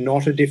election is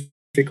not a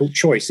difficult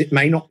choice. It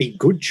may not be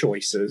good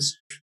choices,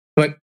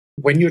 but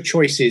when your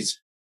choice is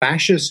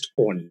fascist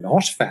or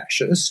not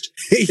fascist,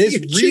 You there's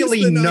choose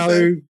really the not-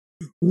 no.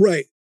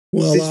 right.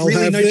 Well, There's I'll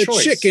really have no the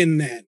choice. chicken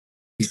then.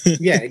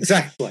 Yeah,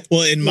 exactly.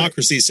 Well, in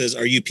Democracy says,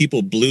 "Are you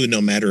people blue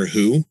no matter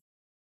who?"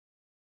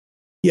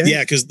 Yeah.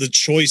 Yeah, because the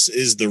choice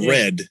is the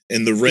red,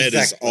 and the red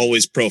is Exactly.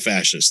 always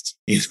pro-fascist.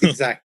 You know,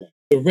 Exactly.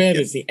 The red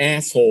is the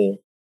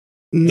asshole.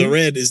 the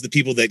red is the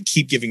people that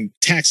keep giving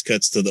tax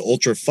cuts to the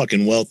ultra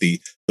fucking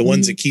wealthy, the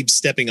ones that keep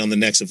stepping on the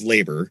necks of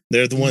labor.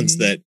 They're the ones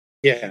that.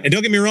 Yeah. And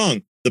don't get me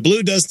wrong, the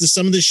blue does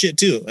some of this shit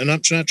too. And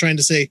I'm not trying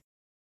to say,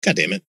 God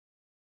damn it.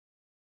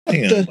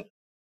 Hang on.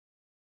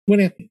 What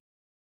happened?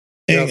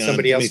 You know, Hang on.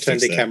 somebody Let me else turned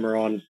fix the that.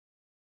 camera on.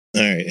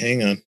 All right,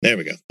 hang on. There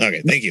we go.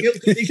 Okay, thank you.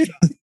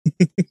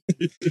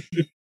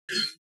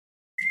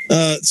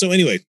 So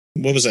anyway,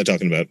 what was I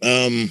talking about?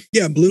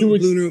 Yeah,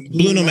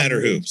 Blue no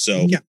matter who.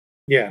 So Yeah.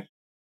 Yeah.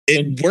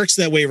 it works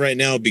that way right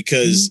now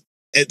because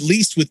at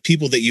least with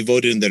people that you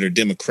voted in that are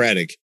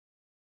Democratic,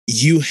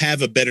 you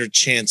have a better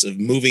chance of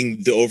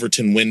moving the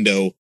Overton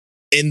window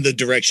in the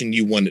direction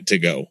you want it to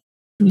go.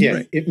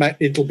 Yeah.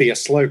 It'll be a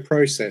slow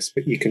process,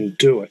 but you can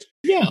do it.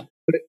 Yeah.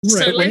 So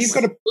But when you've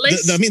got a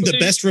The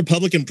best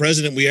Republican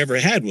president we ever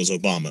had was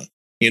Obama,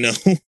 you know?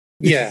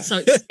 yeah.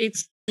 So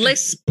it's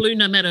less blue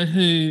no matter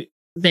who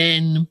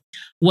than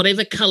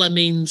whatever color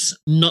means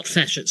not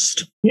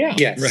fascist. Yeah.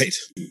 Yes. Right.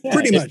 Yeah.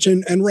 Pretty much.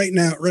 And right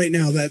now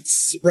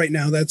that's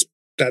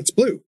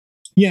blue.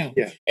 Yeah.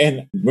 Yeah.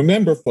 And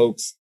remember,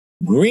 folks,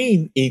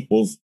 green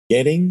equals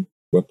getting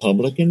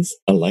Republicans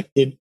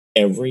elected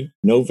every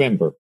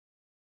November.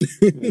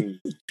 Mm.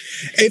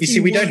 If You see,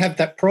 we don't want- have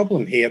that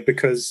problem here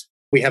because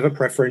we have a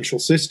preferential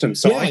system.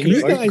 So yeah, I can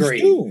you vote guys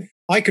green. do.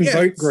 I can Yes.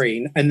 vote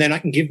green, and then I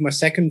can give my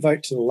second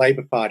vote to the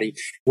Labor Party.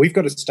 We've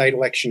got a state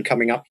election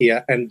coming up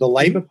here, and the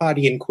Labor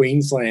Party in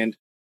Queensland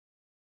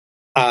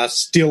are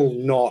still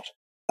not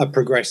a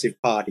progressive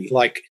party.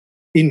 Like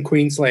in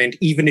Queensland,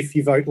 even if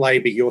you vote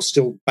Labor, you're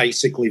still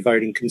basically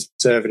voting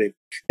Conservative.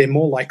 They're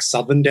more like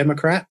Southern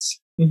Democrats.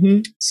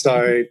 Mm-hmm.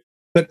 So,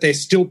 but they're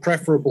still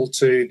preferable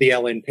to the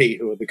LNP,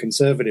 who are the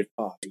Conservative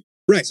Party.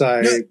 Right.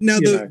 So now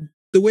you know,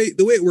 the way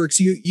it works,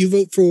 you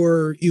vote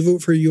for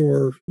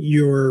your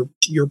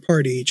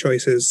party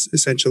choices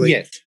essentially.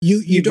 yes,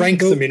 You don't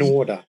rank vote, them in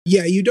order.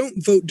 Yeah, you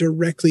don't vote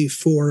directly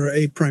for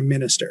a prime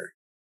minister.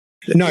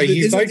 No,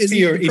 you Isn't- vote for isn't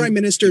your the prime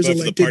minister is Vote for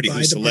the elected party by who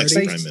the selects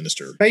party. the prime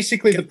minister.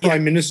 Basically, the Yeah.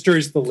 prime minister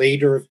is the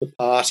leader of the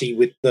party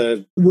with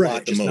the Right.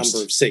 largest The most,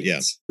 number of seats. yeah.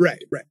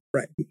 Right.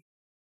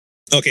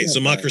 Okay, Yeah, so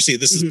Democracy,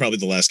 this is Mhm. probably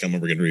the last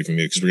comment we're going to read from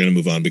you because we're going to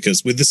move on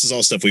because this is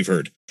all stuff we've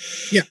heard.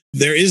 Yeah.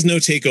 There is no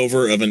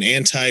takeover of an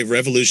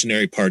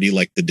anti-revolutionary party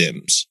like the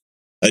Dems.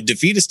 A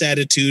defeatist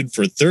attitude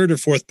for third or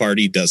fourth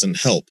party doesn't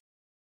help.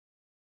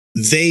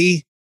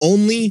 They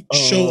only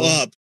show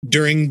up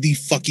during the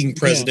fucking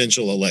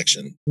presidential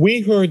election.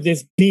 We heard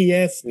this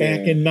BS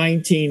back Yeah. in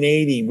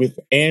 1980 with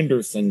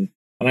Anderson,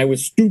 and I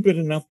was stupid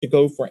enough to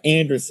go for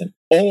Anderson.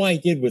 All I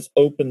did was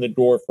open the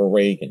door for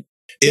Reagan.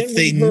 If Then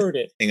they we heard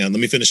it. hang on, let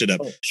me finish it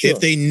up. Oh, sure. If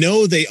they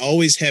know they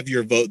always have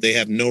your vote, they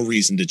have no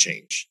reason to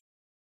change.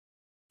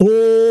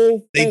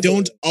 Bull They feather.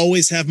 don't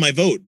always have my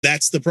vote.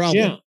 That's the problem.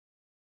 Yeah.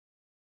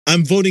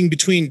 I'm voting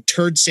between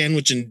turd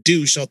sandwich and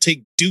douche. I'll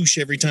take douche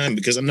every time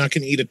because I'm not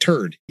going to eat a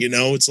turd. You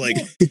know, it's like,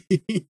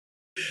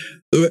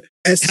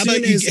 As how soon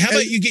about you? as- How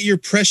about you get your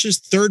precious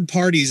third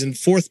parties and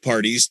fourth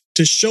parties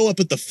to show up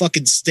at the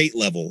fucking state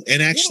level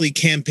and actually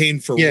campaign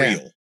for Yeah.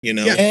 real? You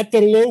know, At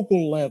the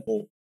local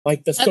level,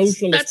 like the That's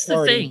Socialist the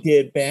Party thing.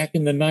 did back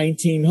in the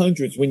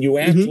 1900s, when you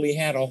actually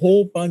had a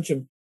whole bunch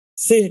of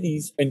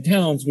cities and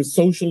towns with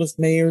socialist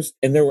mayors,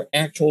 and there were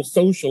actual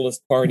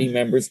Socialist Party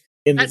members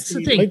in That's the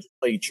the thing.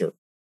 legislature.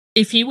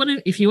 If you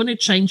want to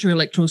change your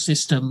electoral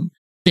system,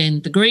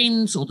 then the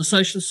Greens or the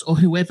Socialists or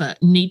whoever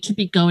need to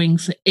be going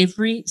for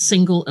every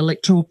single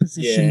electoral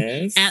position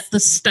Yes. at the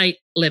state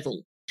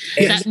level.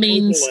 At That the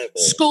means local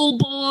level. school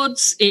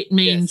boards, it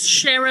means Yes.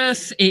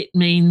 sheriff, it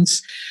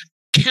means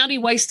county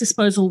waste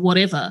disposal,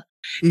 whatever.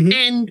 Mhm.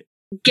 And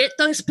get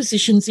those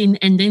positions in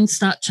and then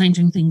start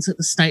changing things at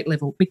the state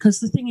level. Because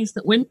the thing is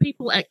that when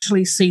people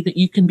actually see that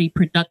you can be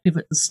productive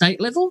at the state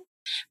level,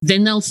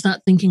 then they'll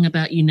start thinking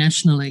about you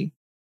nationally.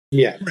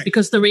 Yeah. Right.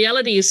 Because the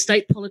reality is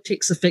state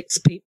politics affects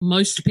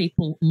most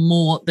people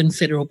more than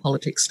federal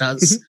politics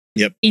does. Mhm.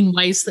 Yep. In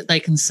ways that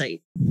they can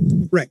see.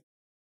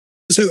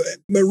 So,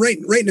 but right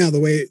now the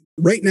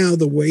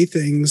way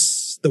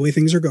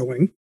things are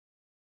going,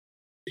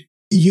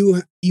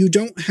 you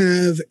don't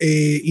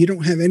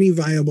have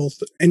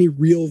any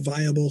real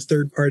viable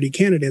third party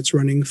candidates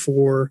running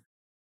for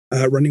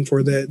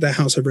the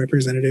House of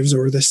Representatives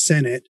or the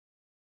Senate.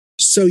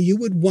 So you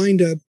would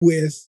wind up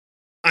with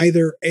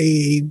either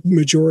a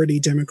majority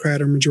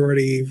Democrat or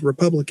majority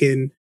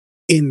Republican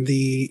in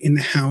the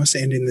House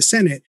and in the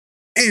Senate,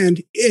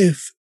 and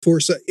if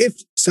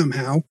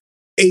somehow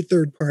a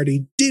third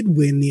party did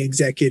win the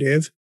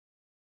executive,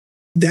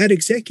 that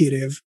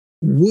executive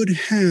would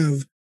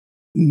have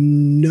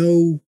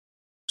no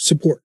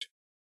support.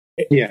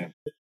 Yeah.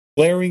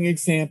 Glaring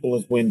example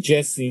is when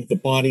Jesse the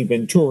Body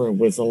Ventura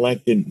was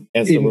elected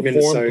as the In Reform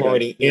Minnesota,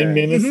 Party yeah. in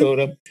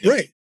Minnesota,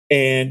 Right.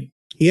 and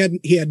He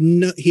had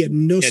no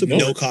support.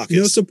 no caucus.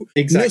 No support.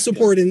 Exactly.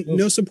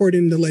 No support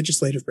in the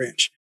legislative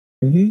branch.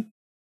 Mhm.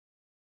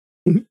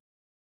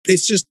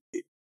 It's just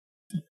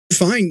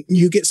fine.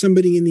 You get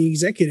somebody in the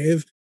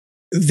executive,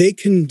 they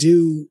can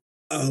do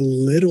a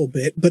little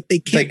bit, but they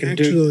can't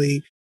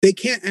actually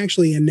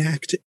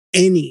enact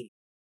any.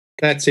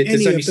 That's it.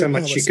 There's Any only of so their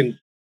much policy. you can.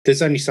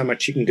 There's only so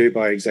much you can do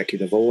by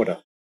executive order.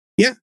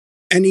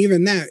 And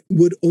even that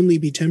would only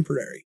be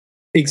temporary.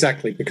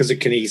 Exactly, because it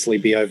can easily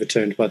be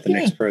overturned by the Yeah.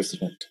 next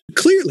president.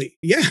 Clearly,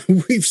 yeah,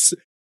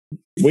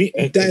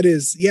 that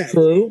is, yeah.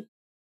 True.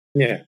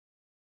 Yeah.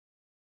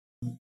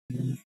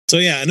 So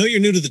yeah, I know you're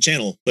new to the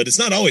channel, but it's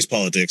not always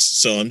politics.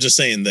 So I'm just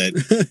saying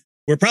that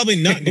we're probably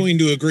not going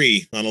to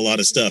agree on a lot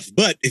of stuff.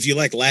 But if you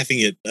like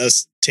laughing at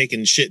us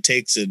taking shit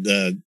takes at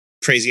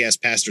crazy ass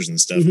pastors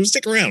and stuff, Mhm.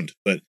 stick around.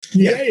 But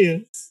Yeah.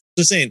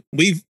 just saying,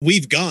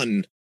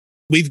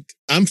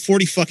 I'm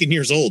 40 fucking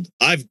years old.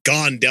 I've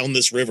gone down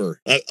this river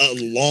a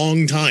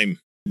long time,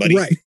 buddy.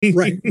 Right.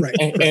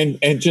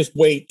 And just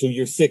wait till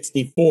you're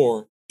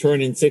 64,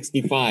 turning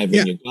 65,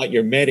 Yeah. and you got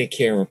your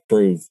Medicare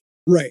approved.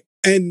 Right.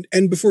 And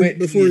before Wait,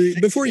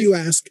 before you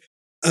ask,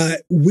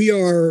 we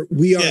are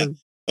Yeah.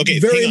 Okay,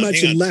 very hang on,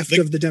 much hang on. left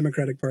of the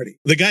Democratic Party.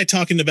 The guy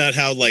talking about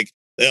how like,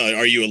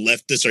 are you a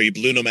leftist? Are you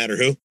blue? No matter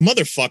who,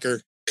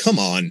 motherfucker. Come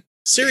on,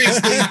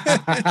 seriously.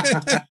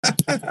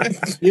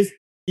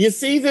 You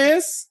see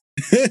this?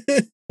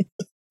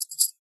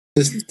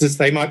 Does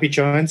They Might Be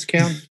Giants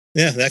count?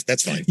 Yeah,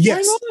 that's fine.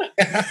 Yes. Why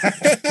not?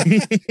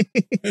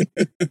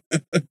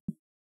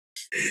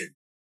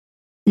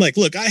 Like,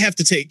 look, I have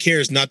to take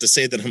cares not to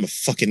say that I'm a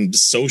fucking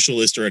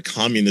socialist or a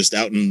communist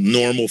out in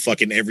normal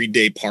fucking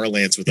everyday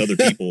parlance with other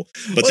people.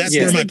 But that's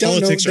yeah, where my they don't know-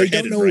 politics they are don't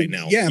headed know- right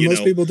now. Yeah, you most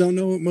know? people don't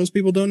know. Most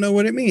people don't know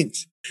what it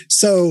means.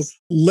 So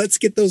let's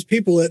get those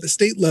people at the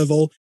state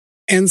level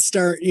and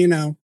start,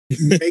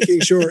 making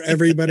sure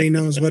everybody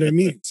knows what it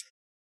means.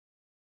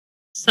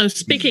 So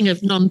speaking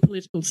of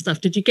non-political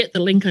stuff, did you get the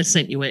link I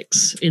sent you,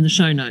 X, in the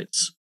show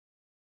notes?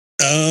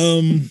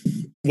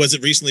 Was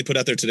it recently put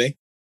out there today?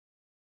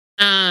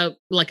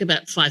 Like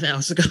about 5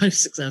 hours ago,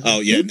 6 hours. Oh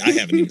yeah, I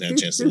haven't even had a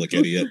chance to look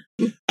at it yet.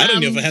 I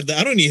don't know if I have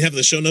I don't even have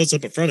the show notes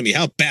up in front of me.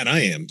 How bad I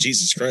am,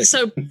 Jesus Christ!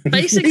 So We don't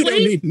basically,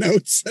 need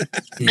notes.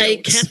 a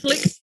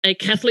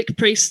Catholic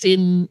priest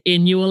in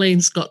New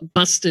Orleans got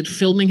busted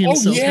filming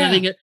himself yeah.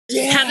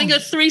 having a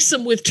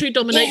threesome with two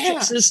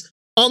dominatrixes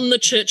on the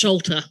church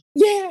altar.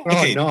 Yeah. Oh,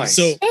 Okay, nice.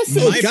 so That's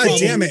my so God problem-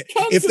 damn it.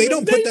 Come If to they the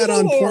don't put that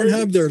on Lord.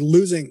 Pornhub, they're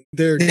losing.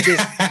 They're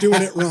just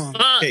doing it wrong.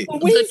 Hey.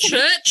 The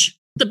church,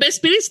 the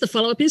best bit is, the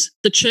follow-up is,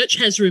 the church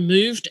has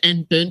removed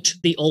and burnt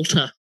the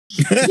altar.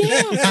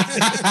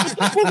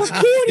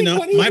 You know,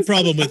 my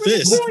problem with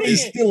this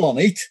He's still on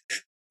it.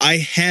 I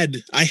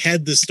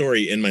had this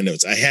story in my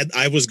notes.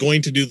 I was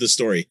going to do the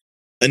story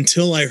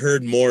until I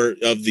heard more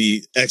of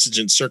the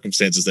exigent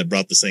circumstances that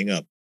brought this thing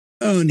up.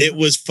 Oh, no. It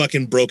was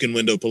fucking broken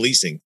window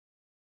policing.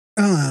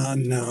 Oh,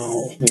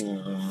 no.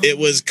 It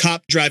was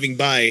cop driving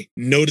by,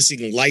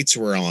 noticing lights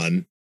were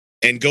on,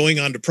 and going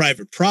onto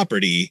private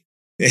property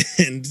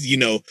and,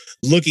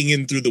 looking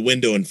in through the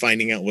window and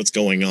finding out what's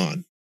going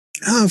on.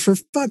 Oh, for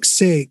fuck's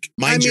sake.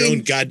 Mind your own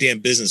goddamn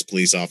business,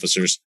 police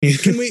officers.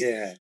 Can we,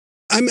 Yeah.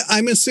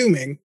 I'm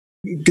assuming,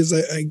 because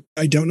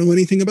I don't know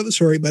anything about the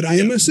story, but I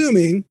am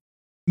assuming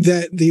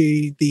that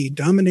the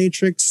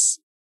dominatrix,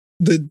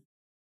 the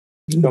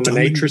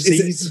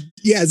Dominatrices?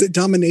 is it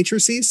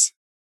dominatrices?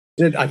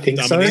 I think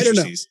so. I don't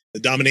know. Dominatrices. The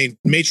dominate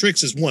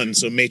matrix is one,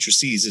 so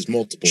matrices is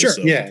multiple. Sure.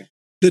 So. Yeah.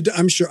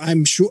 I'm sure,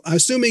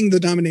 assuming the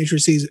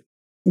dominatrices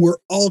were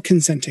all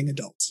consenting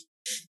adults.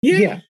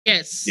 Yeah.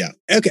 Yes. Yeah.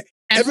 Okay.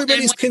 And-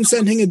 Everybody's and one-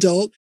 consenting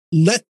adult.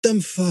 Let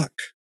them fuck.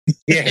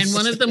 Yes. And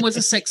one of them was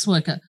a sex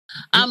worker.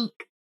 Well,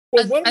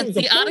 one of them's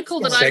The a article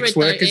porn that star. I read, Sex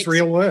work though, is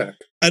real work.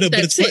 I know,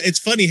 but That's it's it. it's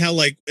funny how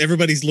like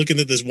everybody's looking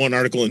at this one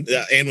article and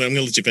I'm going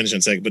to let you finish in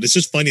a second, but it's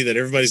just funny that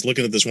everybody's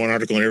looking at this one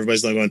article and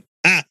everybody's like going,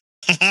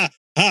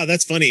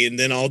 that's funny, and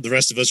then all the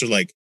rest of us are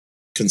like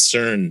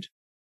concerned,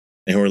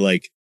 and we're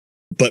like,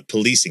 but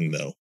policing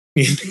though.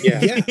 Yeah.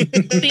 Yeah.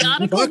 the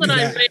article Fuck that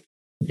I that. read,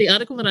 the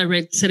article that I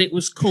read said it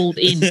was called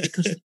in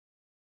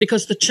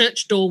because the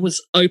church door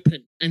was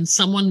open and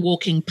someone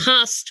walking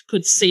past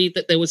could see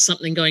that there was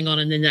something going on,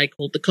 and then they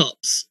called the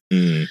cops.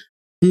 Mm.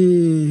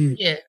 Hmm.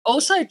 Yeah.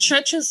 Also,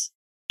 churches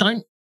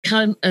don't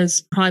come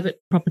as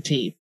private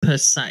property per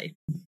se.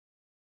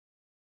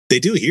 They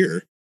do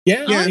here,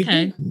 Yeah. Oh, they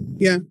okay. do.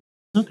 Yeah.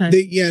 Okay.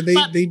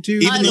 They do.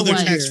 even Either though they're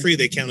way. tax free,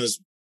 they count as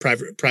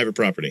private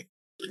property.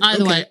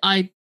 Either Okay.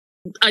 way,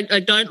 I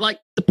don't like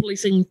the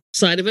policing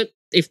side of it,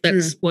 if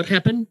that's what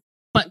happened.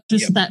 But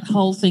just Yep. that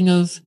whole thing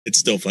of It's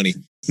still funny.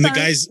 And the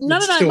guy's no.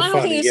 Still My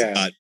whole funny, thing is,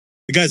 yeah.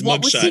 the guy's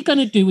what was he mugshot. going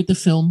to do with the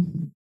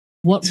film?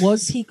 What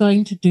was he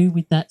going to do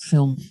with that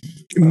film?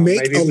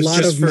 Make maybe a it was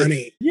lot just of for-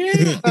 money.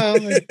 Yeah.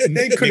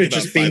 They could have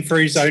about just been 5 for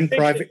his own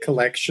private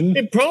collection.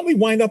 It'd probably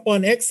wind up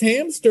on X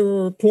Hamster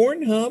or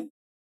Pornhub.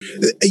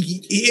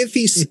 If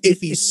he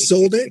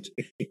sold it,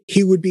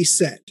 he would be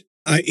set.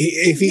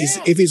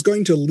 If he's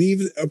going to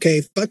leave,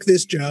 okay, fuck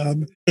this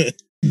job.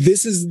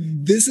 this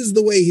is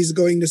the way he's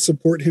going to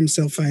support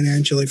himself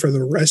financially for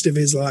the rest of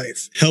his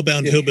life.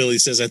 Hellbound Yeah. Hillbilly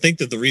says, I think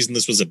that the reason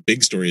this was a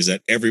big story is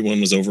that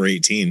everyone was over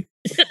 18.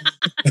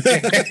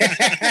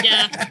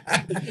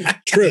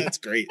 True. That's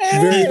great.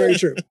 Very, very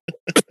true.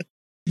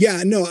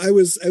 Yeah, no, I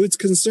was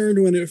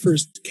concerned when it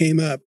first came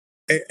up.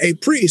 A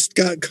priest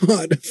got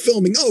caught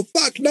filming. Oh,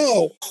 fuck,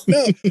 no.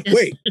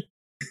 Wait.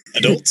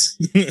 Adults?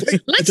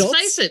 Let's Adults?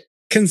 face it.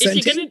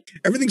 Consenting?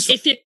 Everything's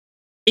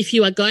If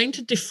you are going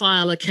to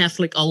defile a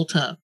Catholic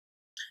altar,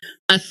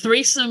 a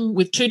threesome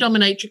with two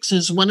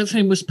dominatrixes, one of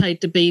whom was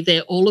paid to be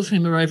there, all of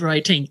whom are over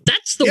 18.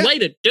 That's the Yeah. way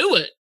to do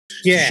it.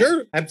 Yeah,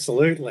 Sure.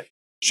 absolutely.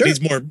 sure.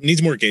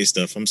 Needs more gay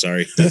stuff. I'm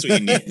sorry. That's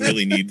what you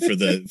really need for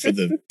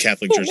the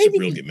Catholic Church to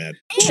really get mad.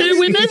 Two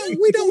women?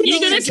 We don't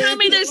You're know going to tell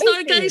me there's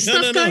no gay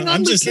stuff going on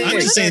I'm with just two I'm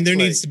women? just saying there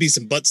Exactly. needs to be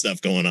some butt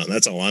stuff going on.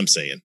 That's all I'm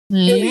saying. How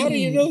do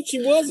you know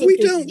she wasn't? We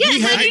don't. Yeah,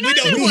 we how have, do you know we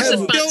there don't, wasn't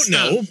we butt don't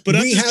stuff? know, but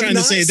I'm we just have trying to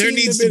not say there seen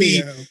needs the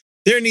video.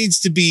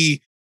 to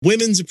be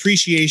Women's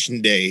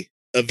Appreciation Day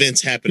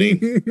events happening.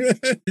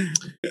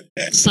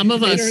 Some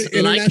of us like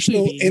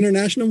International boobies.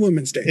 International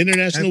Women's Day.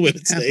 International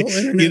Women's Day. Apple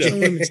International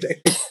Women's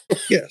Day.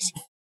 Yes.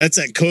 That's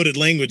that coded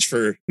language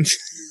for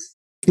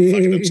fucking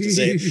I'm just gonna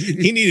say it.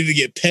 He needed to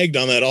get pegged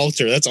on that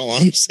altar. That's all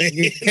I'm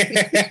saying.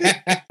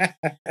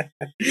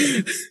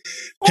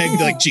 Pegged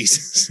like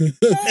Jesus.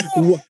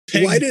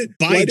 Pegged Why did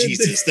by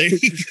Jesus? There you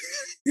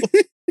go.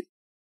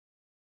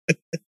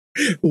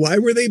 Why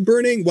were they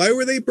burning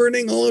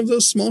all of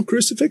those small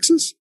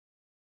crucifixes?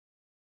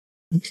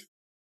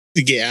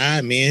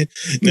 Yeah, man.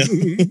 No.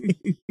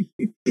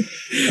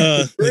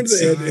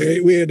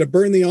 We had to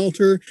burn the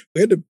altar.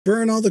 We had to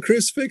burn all the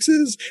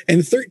crucifixes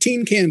and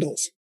 13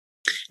 candles.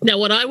 Now,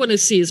 what I want to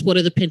see is what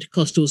are the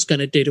Pentecostals going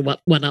to do to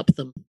one up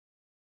them?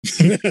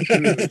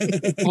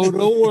 Oh,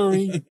 don't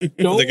worry.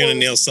 Don't They're going to worry.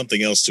 nail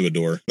something else to a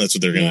door. That's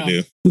what they're going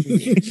to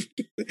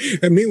do.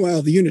 And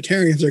meanwhile, the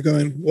Unitarians are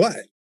going, what?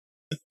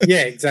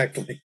 Yeah,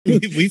 exactly.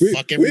 We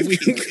fuck every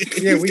week.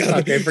 Yeah, we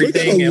fuck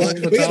everything all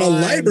the We got a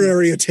time.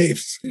 library of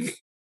tapes.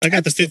 I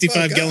got the Fuck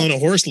 55 up. gallon of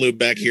horse lube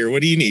back here.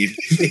 What do you need?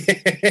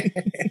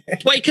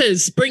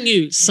 Quakers, bring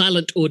you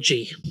silent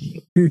orgy.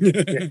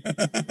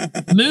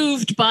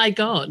 Moved by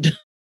God.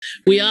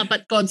 We are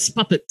but God's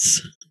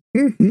puppets.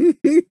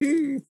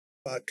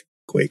 Fuck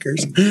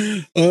Quakers.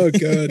 Oh,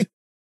 God.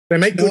 They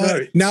make good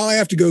art. Now I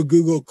have to go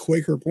Google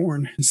Quaker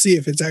porn and see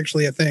if it's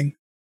actually a thing.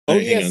 Oh,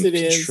 Hang yes, on. it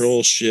is.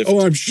 Control Shift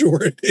Oh, I'm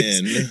sure it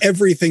is. N.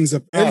 Everything's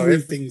a. Oh,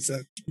 Everything's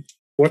a.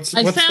 What's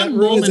I that found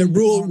rule? Is it Mormon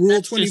rule- porn. rule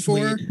That's just 24?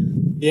 weird.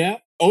 Yeah.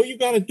 All you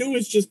got to do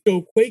is just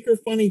go Quaker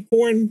funny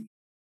porn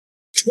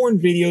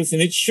videos,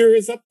 and it sure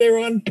is up there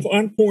on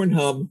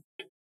Pornhub.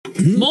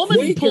 Mormon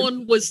Quaker.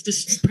 porn was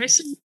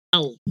depressing.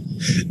 Oh,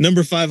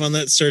 Number 5 on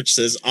that search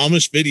says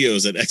Amish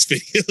videos at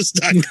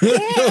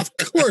xvideos.com. Of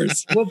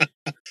course. Well,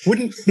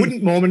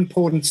 wouldn't Mormon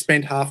porn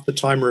spend half the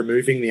time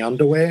removing the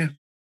underwear?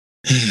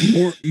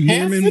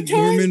 the time?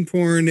 Mormon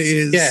porn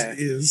is Yeah.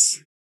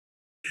 is.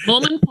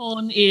 Mormon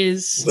porn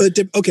is But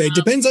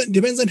depends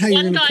on how you're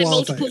one going to guy,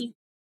 qualify.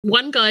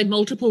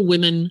 multiple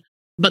women,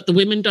 but the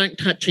women don't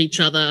touch each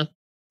other,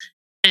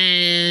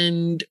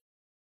 and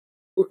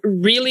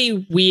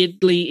really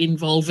weirdly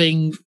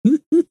involving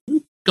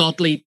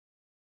godly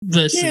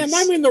verses. Damn,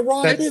 I'm in the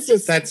wrong That-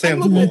 business. that sounds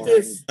I'm looking at boring.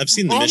 this. I've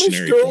seen the Amish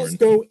missionary girls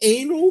porn. go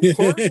anal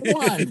part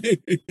 1.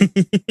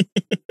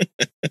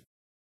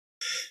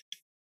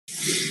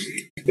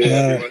 Yeah,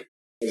 everyone.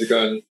 How's it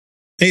going?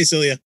 Hey,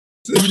 Celia.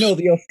 You know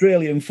the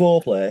Australian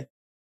foreplay?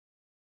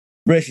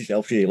 Brace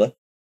yourself, Sheila.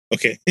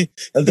 Okay.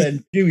 And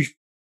then Jewish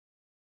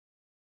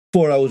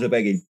 4 hours of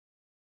begging.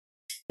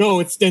 No,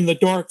 it's in the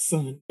dark,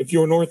 son. If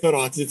you're an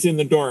Orthodox, it's in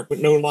the dark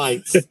with no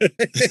lights.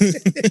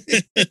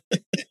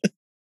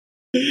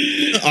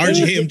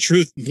 RJM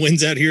Truth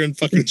wins out here in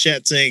fucking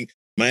chat saying,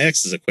 my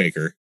ex is a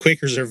Quaker.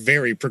 Quakers are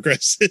very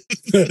progressive.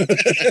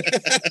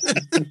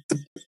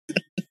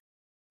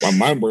 Well,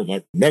 mine were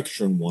like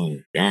Mexican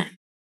one. Yeah.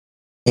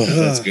 Oh,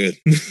 that's good.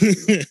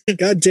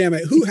 God damn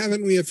it! Who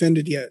haven't we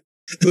offended yet?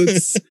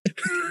 Let's-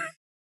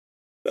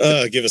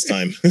 Give us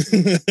time.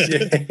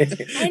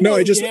 no,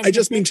 I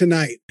just mean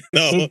tonight.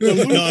 No,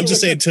 I'm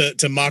just saying to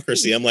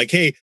democracy. I'm like,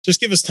 hey, just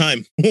give us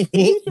time.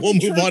 We'll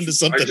move on to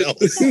something else.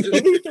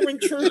 The Lutheran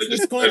Church,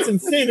 Wisconsin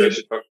Synod,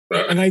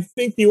 and I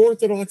think the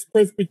Orthodox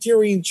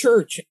Presbyterian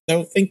Church.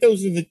 I think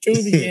those are the two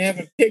that you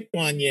haven't picked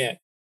on yet.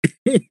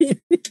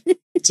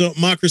 So,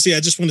 Democracy, I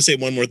just want to say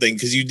one more thing,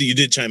 because you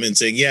did chime in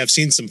saying, yeah, I've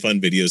seen some fun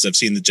videos. I've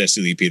seen the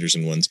Jesse Lee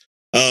Peterson ones.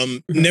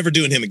 Never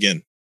doing him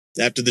again.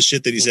 After the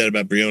shit that he said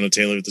about Breonna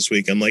Taylor this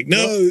week, I'm like,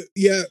 no. Oh,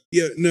 yeah,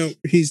 no.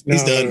 He's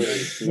done.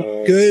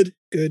 No. good.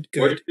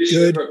 What did you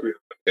say about Breonna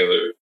Taylor?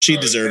 She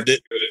deserved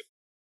it.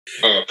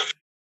 Oh.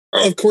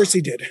 Of course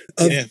he did.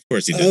 Yeah, of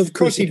course he did. Of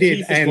course he did.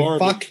 He's And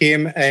garbage. fuck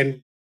him,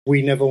 and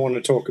we never want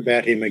to talk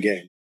about him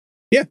again.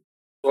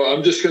 Well,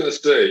 I'm just gonna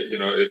say,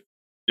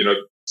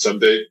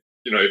 someday,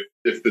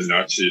 if the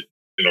Nazi,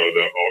 the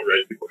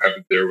alt-right people have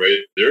it their way,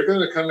 they're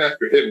gonna come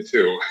after him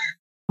too.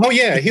 Oh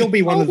yeah, he'll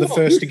be one of the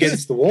first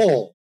against the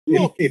wall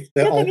Look, if the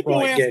they're going to go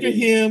alt-right get after in.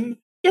 him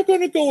They're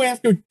going to go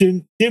after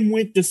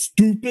Dimwit the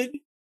Stupid.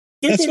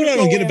 That's what I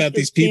don't get about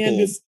these people.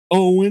 Candace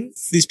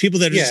Owens. These people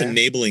that are just Yeah.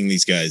 enabling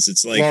these guys.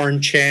 It's like,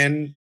 Lauren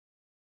Chan.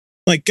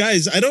 like,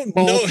 guys, I don't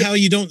know how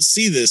you don't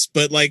see this,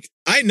 but like,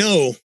 I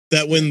know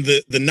that when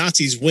the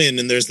Nazis win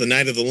and there's the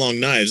Night of the Long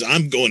Knives,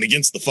 I'm going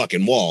against the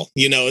fucking wall.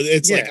 You know,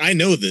 it's Yeah. like, I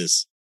know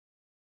this.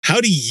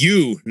 How do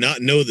you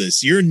not know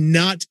this? You're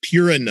not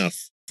pure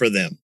enough for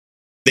them.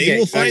 They Yeah,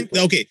 will find, exactly.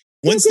 okay,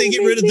 once they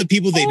get rid of the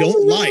people they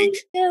don't like,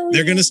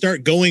 they're going to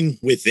start going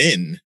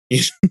within.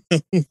 You know,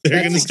 they're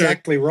That's going to start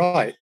exactly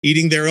right.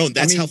 eating their own.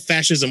 That's I mean, how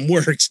fascism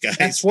works, guys.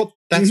 That's what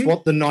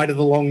the Night of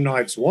the Long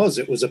Knives was.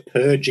 It was a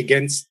purge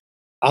against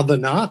other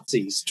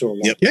Nazis to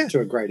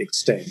a great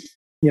extent.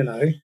 You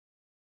know.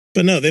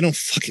 But no, they don't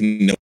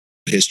fucking know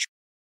history.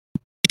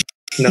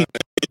 No.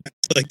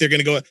 Like they're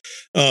gonna go,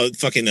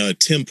 fucking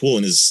Tim Pool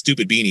and his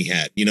stupid beanie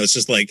hat. You know, it's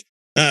just like,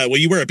 well,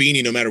 you wear a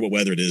beanie no matter what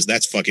weather it is.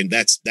 That's fucking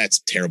that's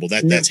terrible.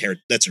 That's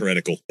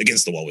heretical.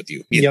 Against the wall with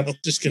you. You know,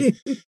 just gonna,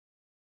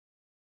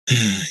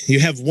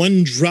 you have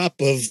one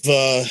drop of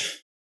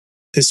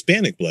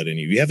Hispanic blood in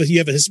you. You have a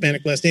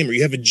Hispanic last name, or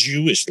you have a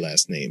Jewish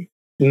last name.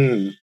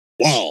 Mm.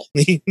 Wow.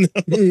 You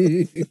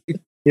know?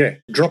 Yeah.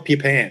 Drop your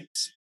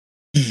pants.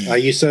 Are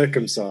you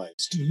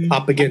circumcised?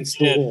 Up against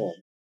the wall.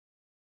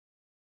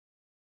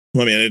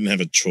 Well, I mean, I didn't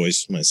have a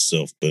choice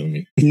myself, but I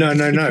mean, No.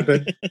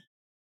 But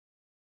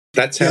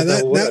that's how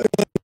that works.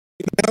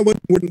 That one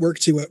wouldn't work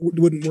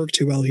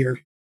too well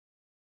here.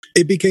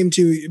 It became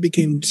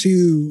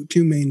too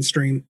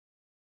mainstream.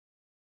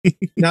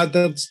 No,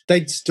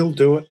 they'd still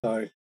do it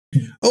though.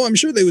 Oh, I'm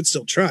sure they would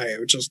still try. It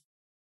would just,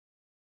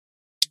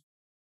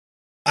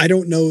 I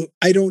don't know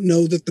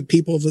that the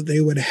people that they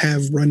would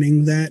have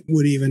running that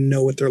would even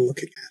know what they're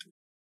looking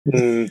at.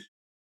 Mm.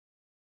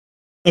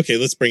 okay,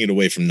 let's bring it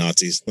away from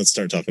Nazis. Let's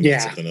start talking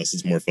about something else.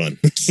 It's more fun.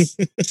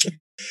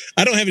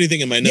 I don't have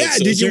anything in my notes. Yeah,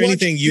 so did is there you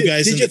watch, anything you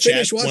guys in the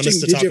chat want us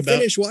to talk about? Did you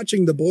finish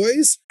watching The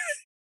Boys?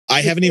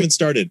 I haven't even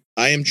started.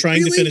 I am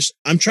trying to finish.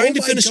 I'm trying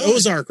to finish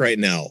Ozark right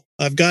now.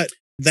 I've got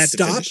that to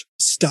finish.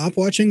 Stop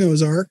watching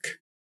Ozark.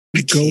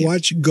 Go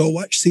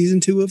watch season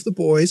 2 of The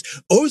Boys.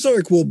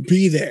 Ozark will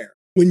be there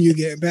when you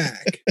get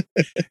back.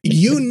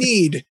 you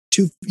need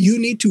to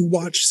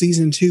watch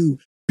season 2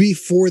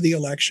 before the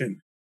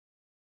election.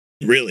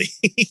 Really?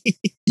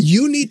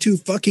 You need to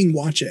fucking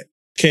watch it.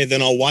 Okay,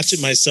 then I'll watch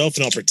it myself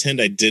and I'll pretend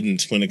I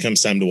didn't when it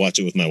comes time to watch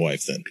it with my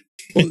wife then.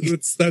 Well,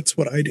 that's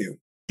what I do.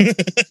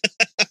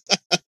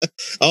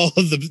 Oh,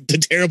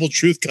 the terrible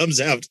truth comes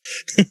out.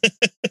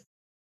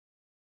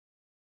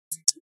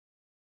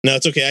 No,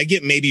 it's okay. I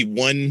get maybe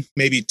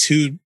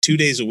 2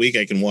 days a week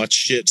I can watch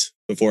shit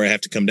before I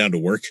have to come down to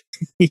work.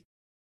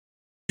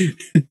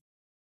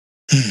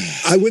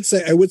 I would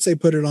say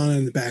put it on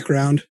in the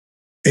background.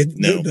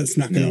 No, that's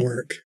not going to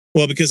work.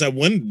 Well, because I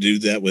wanted to do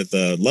that with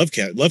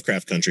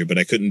Lovecraft Country, but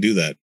I couldn't do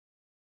that.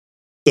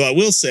 So I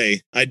will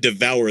say I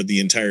devoured the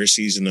entire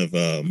season of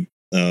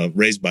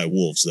Raised by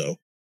Wolves, though.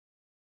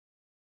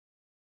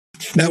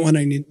 That one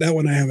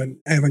I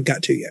haven't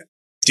got to yet.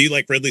 Do you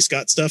like Ridley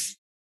Scott stuff?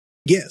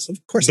 Yes, of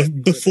course.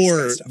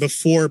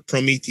 Before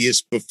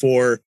Prometheus,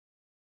 before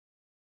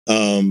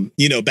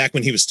back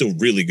when he was still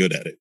really good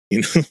at it,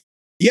 you know?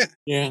 Yeah.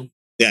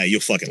 Yeah,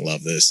 you'll fucking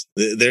love this.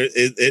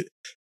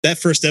 That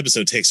first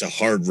episode takes a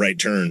hard right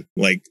turn,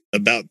 like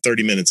about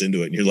 30 minutes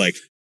into it, and you're like,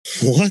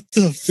 what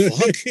the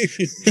fuck?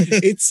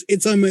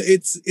 it's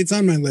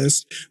on my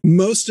list.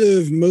 Most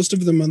of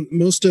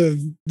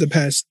the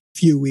past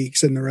few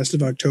weeks and the rest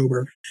of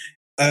October,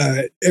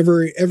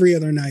 every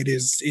other night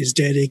is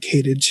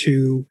dedicated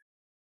to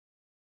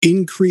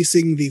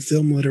increasing the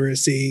film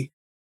literacy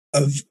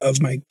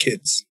of my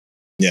kids.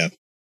 Yeah.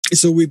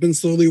 So we've been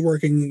slowly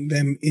working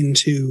them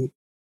into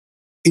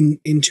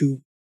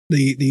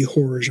the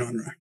horror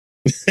genre.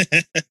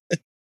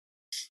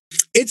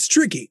 It's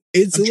tricky.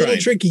 It's a little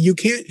tricky. You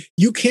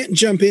can't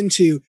jump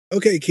into,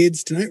 okay,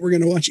 kids, tonight we're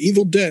going to watch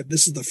Evil Dead.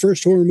 This is the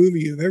first horror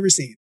movie you've ever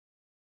seen.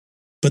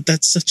 But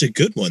that's such a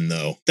good one,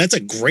 though. That's a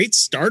great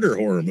starter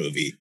horror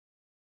movie.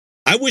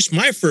 I wish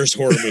my first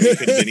horror movie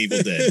could have been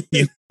Evil Dead.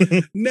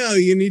 No,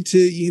 you need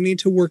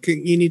to work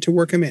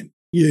them in.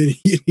 You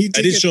need to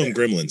I did show him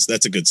Gremlins.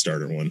 That's a good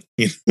starter one.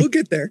 We'll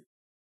get there.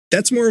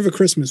 That's more of a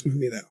Christmas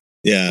movie, though.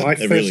 Yeah,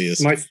 it really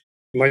is.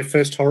 My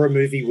first horror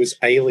movie was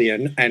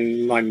Alien,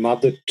 and my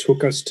mother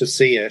took us to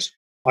see it.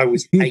 I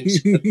was 8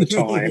 at the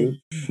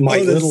time. My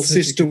little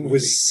sister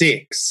was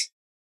 6.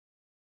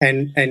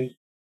 And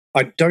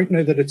I don't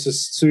know that it's a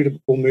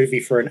suitable movie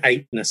for an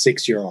 8 and a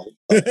 6-year-old.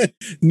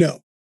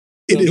 No,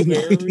 it is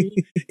not.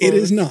 It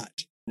is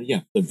not.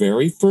 Yeah, the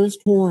very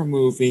first horror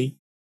movie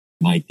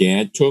my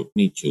dad took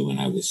me to when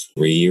I was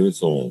 3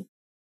 years old.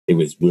 It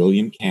was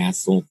William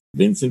Castle,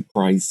 Vincent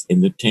Price,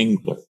 and The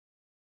Tingler.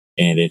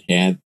 And it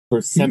had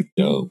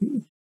Percepto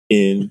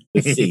in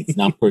the seats.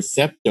 Now,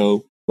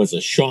 Percepto was a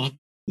shock,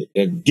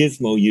 a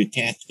gizmo you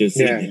attached to the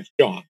seat and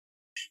shock.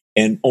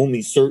 And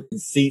only certain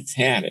seats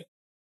had it.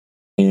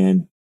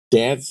 And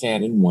Dad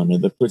sat in one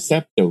of the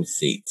Percepto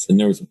seats. And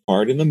there was a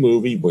part in the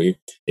movie where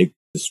the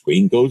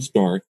screen goes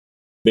dark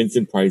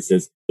Vincent Price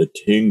says, "The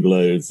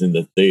tinglers in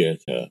the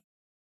theater.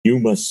 You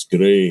must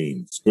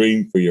scream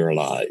for your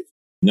life."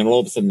 And then all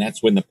of a sudden,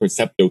 that's when the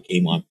Percepto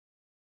came on.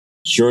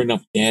 Sure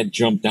enough, Dad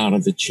jumped out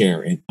of the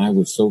chair, and I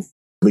was so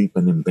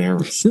bleeping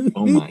embarrassed.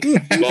 Oh my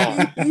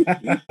God.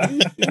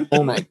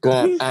 Oh my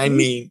God. I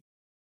mean,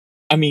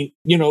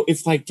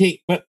 it's like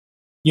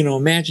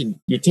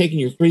imagine you're taking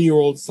your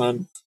 3-year-old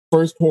son,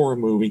 first horror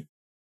movie.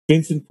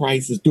 Vincent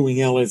Price is doing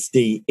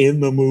LSD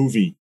in the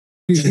movie.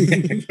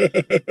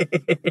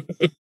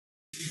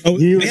 Oh,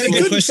 we had a They good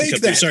couldn't question fake come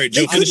through. that. Sorry,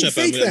 They Joe, finish up.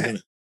 couldn't fake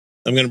that.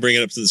 I'm going to bring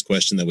it up to this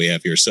question that we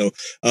have here. So,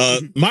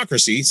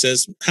 Mocracy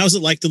says, how's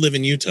it like to live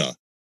in Utah?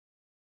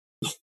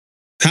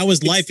 How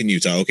is life in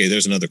Utah? Okay,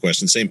 there's another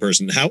question. Same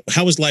person.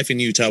 How is life in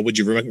Utah? Would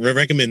you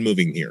recommend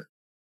moving here?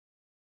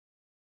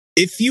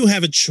 If you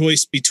have a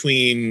choice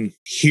between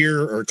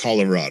here or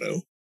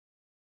Colorado,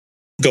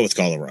 go with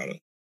Colorado.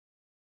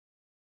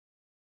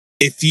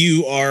 If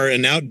you are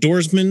an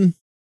outdoorsman,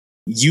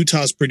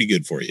 Utah's pretty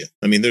good for you.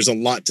 I mean, there's a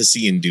lot to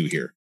see and do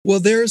here. Well,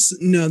 there's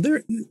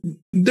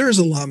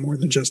a lot more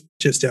than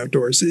just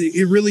outdoors.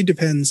 It really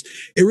depends.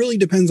 It really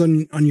depends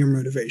on your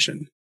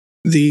motivation.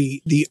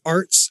 The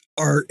arts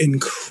are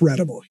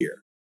incredible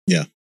here.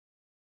 Yeah.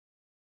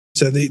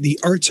 So the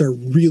arts are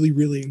really,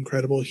 really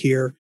incredible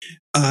here.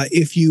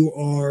 If you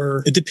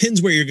are, It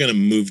depends where you're going to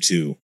move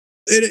to.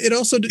 it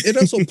also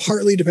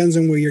partly depends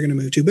on where you're going to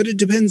move to, but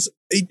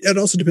it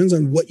also depends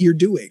on what you're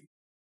doing.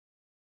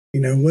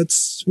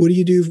 What do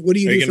you do? What do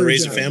you Are do? you going to for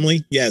raise a job?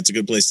 family? Yeah, it's a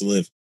good place to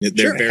live.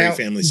 They're Sure. very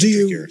family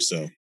centric here.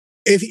 So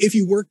If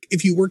you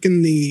work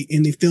in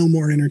the film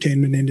or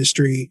entertainment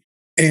industry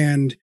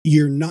and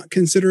you're not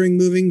considering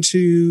moving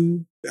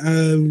to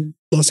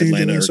Los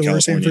Atlanta Angeles or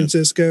or San California.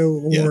 Francisco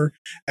or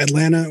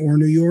Atlanta or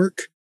New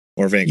York,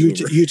 or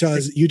Vancouver.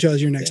 Utah's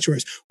your next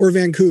choice, or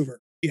Vancouver.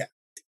 Yeah.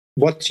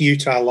 What's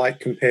Utah like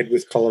compared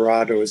with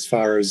Colorado as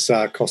far as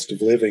cost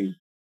of living?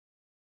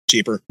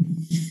 Cheaper.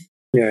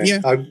 Yeah.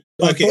 Yeah. I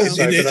Okay, thought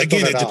so, but I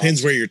again, thought it I'd depends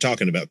ask. where you're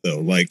talking about, though.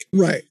 Like,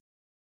 Right.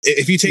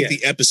 if you take Yeah. the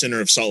epicenter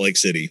of Salt Lake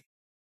City,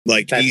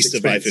 like That's east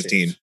of expensive.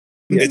 I-15,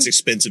 Yeah. it's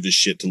expensive as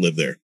shit to live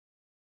there.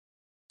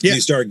 Yeah.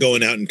 You start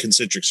going out in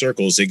concentric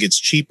circles, it gets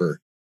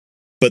cheaper.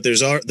 But there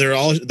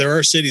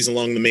are cities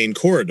along the main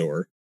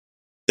corridor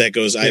that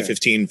goes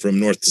I-15 from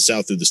north to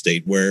south through the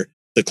state, where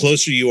the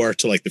closer you are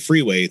to like the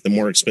freeway, the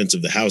more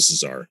expensive the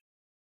houses are,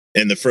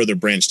 and the further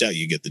branched out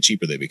you get, the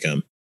cheaper they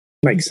become.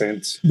 Makes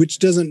sense. Which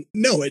doesn't.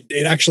 No, it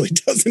actually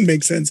doesn't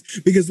make sense,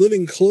 because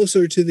living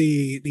closer to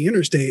the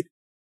interstate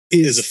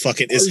Is hell.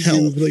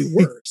 arguably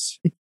worse.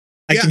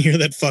 I can hear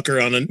that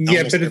fucker on almost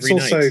but it's every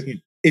also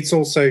night. it's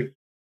also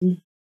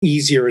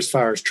easier as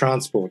far as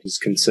transport is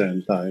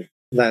concerned, though.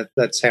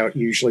 That's how it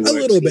usually works. A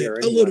little bit, here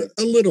a anyway.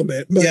 little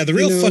bit. But, Yeah, the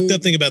real fucked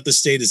up thing about this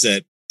state is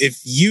that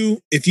if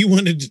you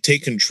wanted to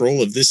take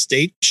control of this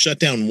state, shut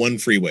down one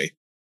freeway.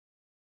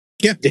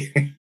 Yeah.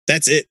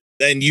 That's it.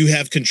 And you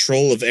have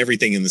control of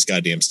everything in this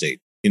goddamn state.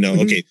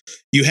 Okay,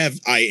 you have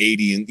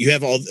I-80 and you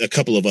have a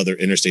couple of other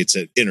interstates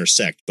that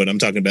intersect, but I'm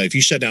talking about if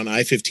you shut down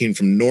I-15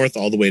 from north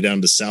all the way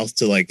down to south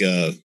to like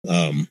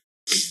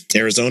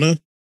Arizona,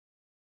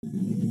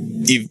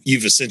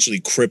 you've essentially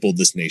crippled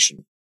this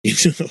nation.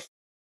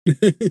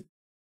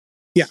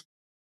 Yeah.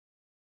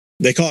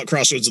 They call it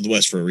Crossroads of the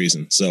West for a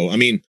reason. So, I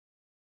mean,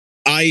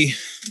 I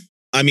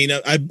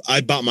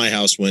bought my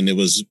house when it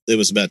was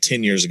about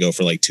 10 years ago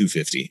for like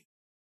 $250.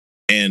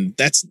 And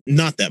that's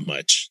not that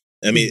much.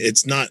 I mean,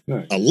 it's not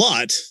a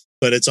lot,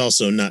 but it's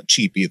also not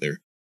cheap either.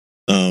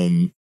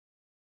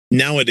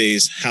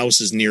 Nowadays,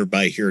 houses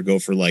nearby here go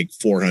for like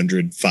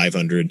 $400,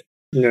 $500.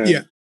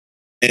 Yeah.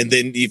 And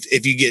then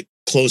if you get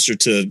closer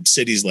to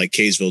cities like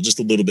Kaysville, just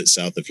a little bit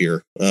south of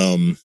here,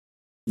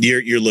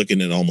 you're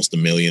looking at almost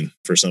 $1 million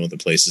for some of the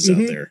places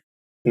out there.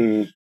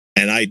 Mm.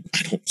 And I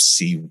don't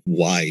see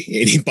why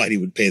anybody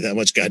would pay that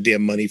much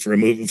goddamn money for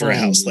a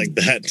house like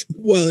that.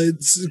 Well,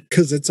 it's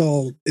because it's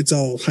all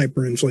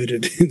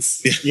hyperinflated.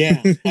 It's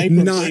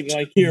not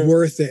like here,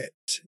 worth it.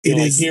 It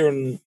like is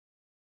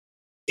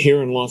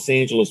here in Los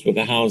Angeles with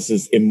the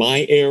houses in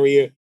my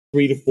area,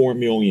 3 to 4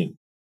 million.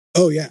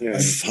 Oh yeah,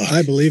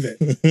 I believe it.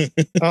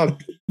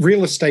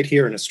 Real estate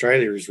here in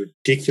Australia is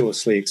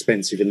ridiculously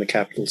expensive in the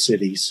capital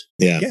cities.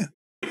 Yeah.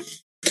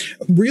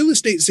 Real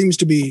estate seems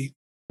to be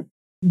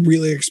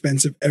really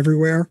expensive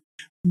everywhere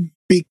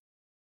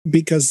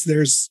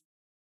because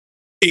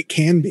it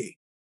can be.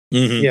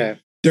 Mm-hmm. Yeah.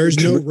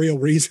 There's no real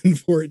reason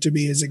for it to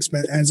be as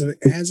expensive.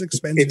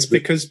 It's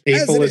because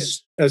people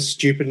are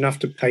stupid enough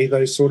to pay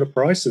those sort of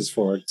prices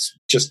for it. It's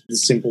just the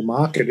simple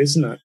market,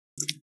 isn't it?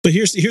 But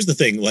here's the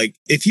thing. Like,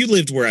 if you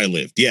lived where I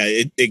lived, yeah,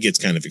 it gets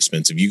kind of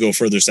expensive. You go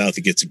further south,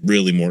 it gets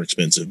really more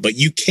expensive. But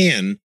you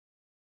can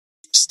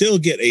still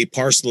get a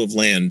parcel of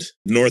land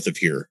north of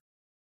here,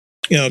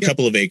 a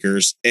couple of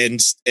acres, and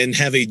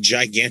have a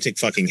gigantic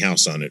fucking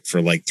house on it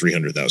for like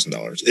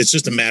 $300,000. It's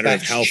just a matter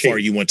of how far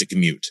you want to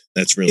commute.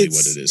 That's really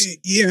what it is.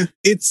 Yeah,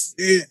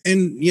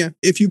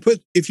 if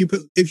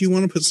you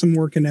want to put some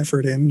work and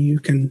effort in, you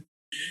can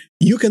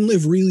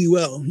live really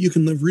well. You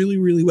can live really,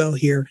 really well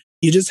here.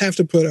 You just have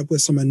to put up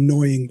with some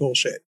annoying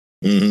bullshit.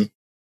 Mm-hmm.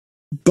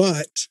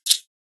 But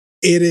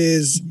it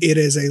is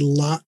a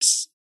lot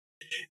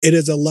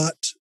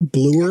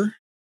bluer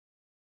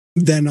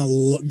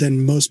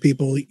than most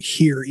people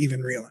here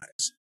even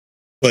realize.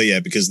 Well, yeah,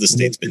 because the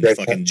state's been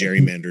fucking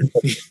gerrymandered.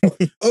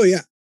 Oh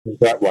yeah. Is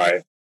that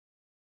why?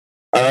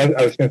 I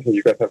was going to say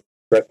you guys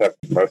have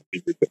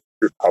mostly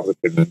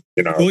Republican,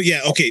 you know. Well,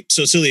 yeah, okay.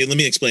 So, Celia, let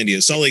me explain to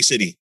you. Salt Lake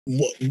City,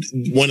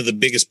 one of the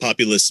biggest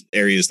populous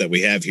areas that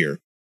we have here.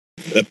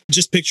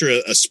 Just picture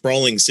a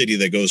sprawling city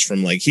that goes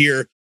from like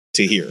here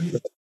to here.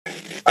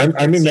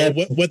 So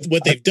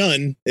what they've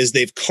done is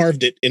they've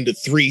carved it into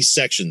 3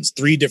 sections,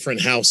 3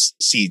 different House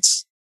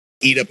seats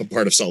eat up a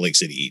part of Salt Lake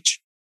City each.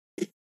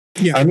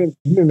 Yeah, I'm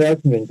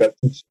imagining that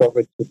since Salt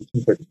Lake City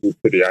seems like a big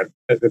city,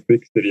 as a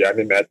big city, I'm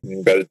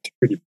imagining that it's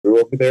pretty blue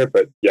over there.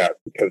 But yeah,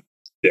 because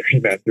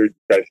gerrymandered,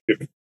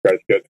 you guys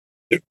get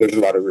there's a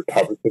lot of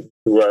Republicans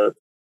who are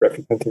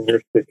representing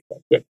your state.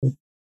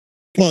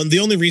 Well, the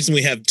only reason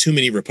we have too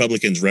many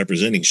Republicans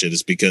representing shit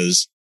is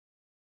because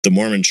the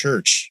Mormon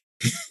Church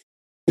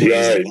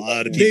pays a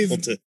lot of people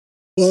to.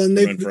 Well, and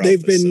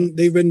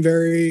they've been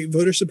very,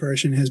 voter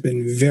suppression has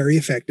been very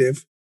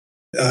effective.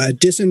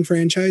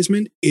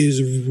 Disenfranchisement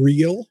is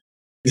real.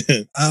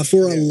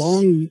 For a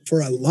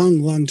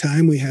long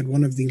time, we had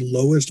one of the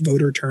lowest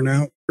voter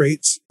turnout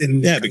rates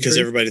in the country. Because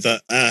everybody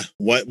thought,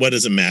 what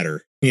does it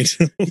matter? You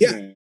know?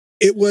 Yeah,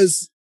 it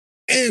was,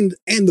 and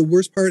the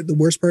worst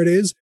part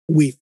is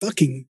we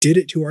fucking did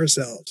it to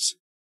ourselves.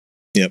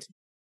 Yep.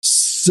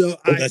 So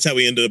that's how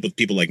we ended up with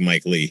people like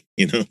Mike Lee.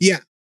 You know? Yeah.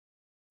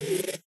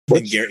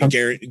 And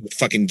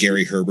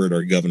Gary Herbert,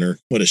 our governor.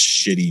 What a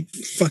shitty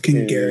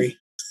fucking Gary.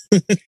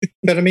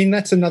 But I mean,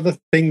 that's another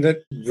thing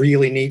that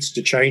really needs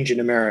to change in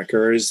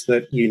America is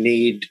that you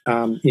need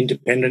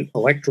independent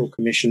electoral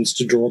commissions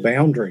to draw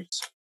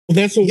boundaries. Well,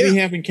 that's what we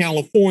have in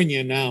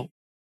California now.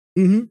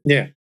 Mm-hmm.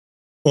 Yeah.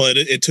 Well,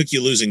 it took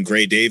you losing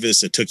Gray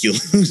Davis. It took you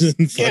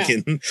losing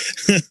fucking.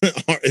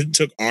 It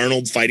took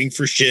Arnold fighting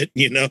for shit.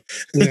 You know,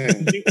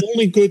 the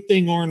only good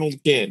thing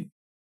Arnold did.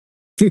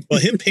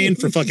 Well, him paying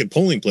for fucking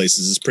polling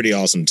places is pretty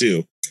awesome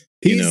too.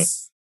 You know,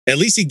 at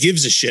least he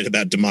gives a shit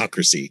about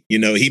democracy. You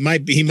know, he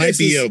might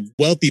be a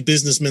wealthy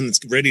businessman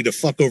that's ready to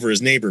fuck over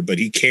his neighbor, but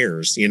he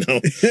cares. You know.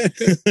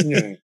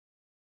 Yeah,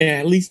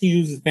 at least he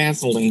uses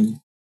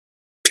Vaseline.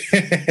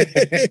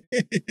 Hey,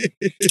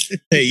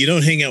 you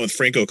don't hang out with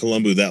Franco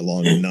Columbu that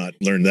long and not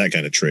learn that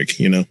kind of trick,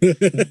 you know?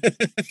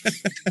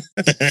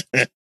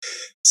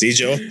 See,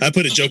 Joe, I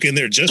put a joke in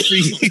there just for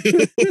you.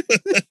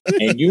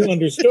 And you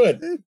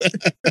understood.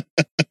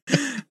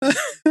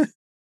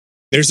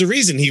 There's a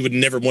reason he would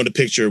never want a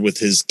picture with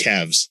his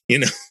calves, you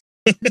know?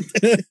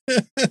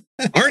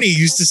 Arnie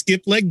used to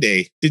skip leg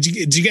day. Did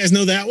you guys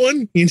know that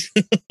one? You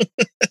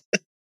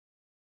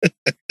know?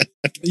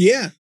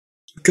 Yeah,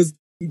 because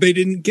they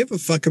didn't give a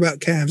fuck about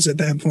calves at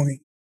that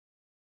point.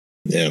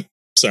 Yeah.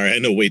 Sorry, I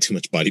know way too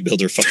much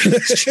bodybuilder fucking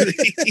history.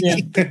 Yeah.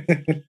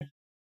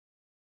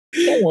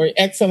 Don't worry,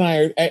 X and I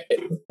are,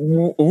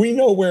 we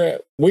know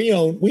where, we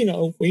know.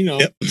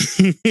 Yep.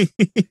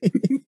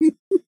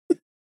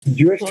 Did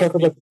you guys talk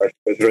about the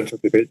presidential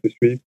debate this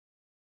week?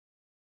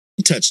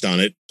 We touched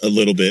on it a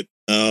little bit.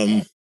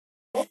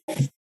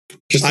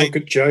 Just look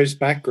at Joe's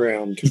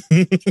background.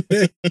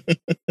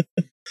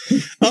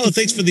 Oh,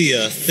 thanks for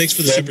the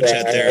super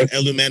chat there.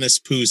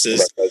 Elumanus Poo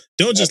says,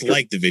 "Don't just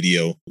like the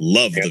video,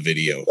 love the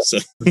video." So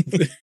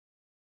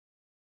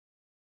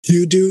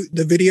you do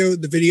the video.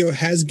 The video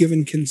has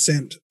given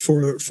consent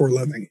for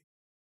loving.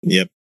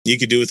 Yep, you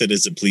can do with it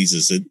as it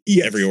pleases.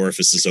 Every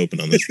orifice is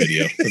open on this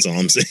video. That's all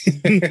I'm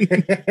saying.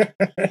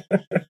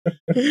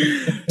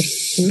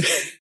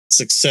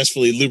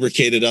 Successfully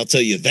lubricated. I'll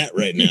tell you that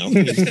right now.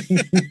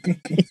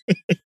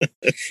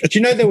 Do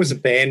you know there was a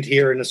band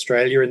here in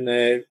Australia in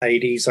the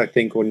 80s, I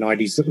think, or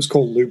 90s that was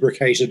called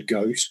Lubricated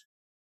Goat?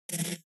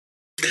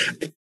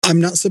 I'm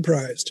not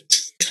surprised.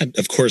 God,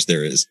 of course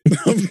there is.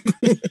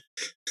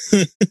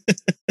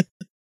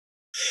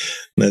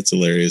 That's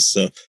hilarious.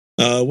 So,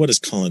 what is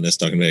Colin S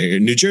talking about here?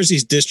 New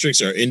Jersey's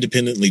districts are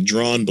independently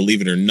drawn,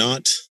 believe it or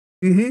not.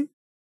 Mm-hmm.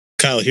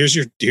 Kyle, here's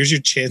your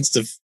chance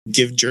to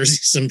give Jersey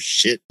some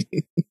shit.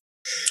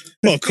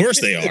 Well, of course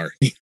they are.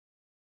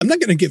 I'm not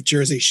going to give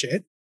Jersey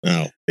shit.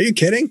 Oh, are you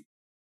kidding?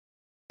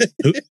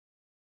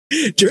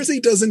 Jersey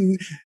doesn't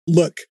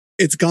look.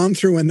 It's gone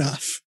through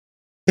enough.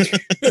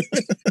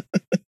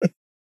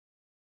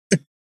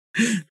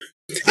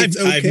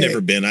 I've never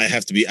been. I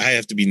have to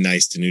be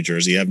nice to New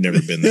Jersey. I've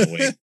never been that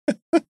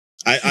way.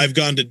 I've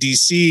gone to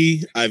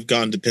DC. I've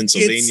gone to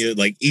Pennsylvania,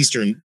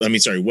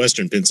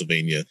 Western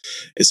Pennsylvania.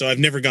 So I've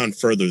never gone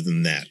further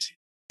than that.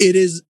 It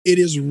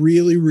is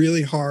really,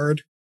 really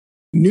hard.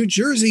 New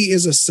Jersey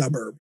is a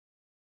suburb.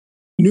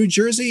 New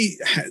Jersey,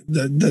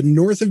 the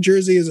north of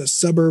Jersey is a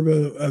suburb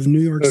of New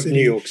York City.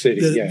 New York City,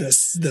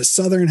 the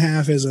southern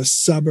half is a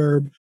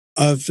suburb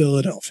of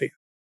Philadelphia.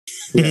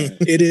 Yeah.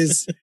 It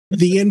is,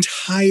 the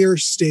entire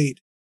state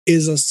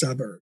is a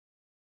suburb.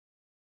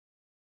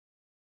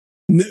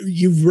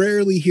 You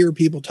rarely hear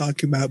people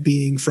talking about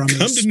being from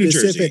Come to New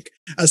Jersey.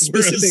 a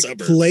specific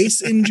suburb.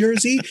 place in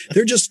Jersey.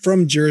 They're just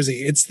from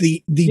Jersey. It's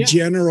the Yeah.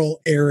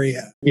 general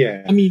area.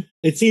 Yeah. I mean,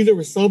 it's either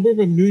a suburb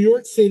of New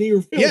York City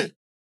or Philly.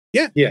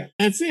 Yeah.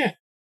 That's it.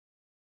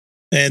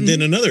 And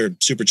then another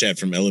super chat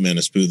from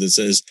Elimanispu that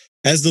says,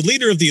 as the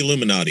leader of the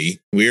Illuminati,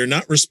 we are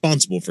not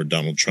responsible for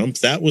Donald Trump.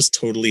 That was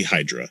totally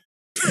Hydra.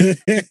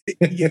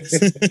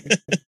 Yes.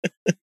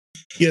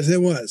 Yes,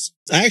 it was.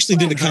 I actually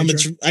did a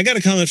comment. Hydra. I got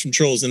a comment from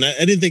Trolls, and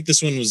I didn't think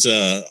this one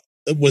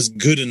was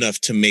good enough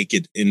to make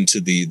it into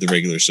the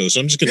regular show. So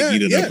I'm just going to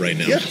eat it up right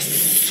now.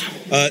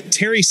 Yeah.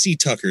 Terry C.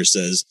 Tucker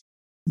says,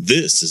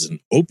 this is an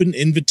open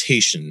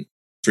invitation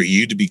for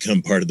you to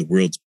become part of the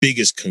world's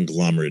biggest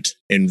conglomerate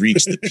and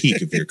reach the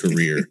peak of your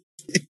career.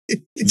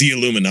 The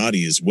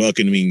Illuminati is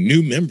welcoming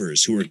new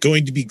members who are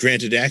going to be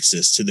granted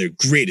access to their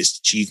greatest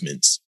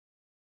achievements.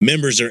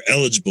 Members are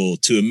eligible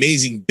to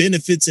amazing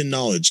benefits and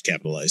knowledge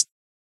capitalized.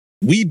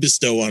 We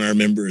bestow on our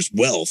members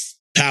wealth,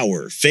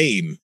 power,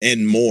 fame,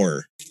 and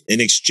more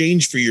in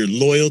exchange for your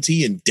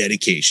loyalty and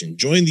dedication.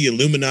 Join the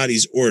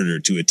Illuminati's order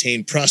to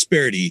attain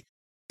prosperity,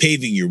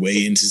 paving your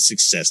way into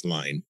success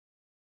line.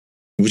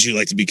 Would you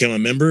like to become a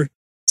member?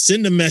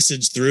 Send a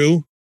message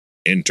through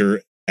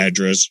enter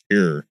address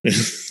here.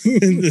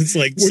 It's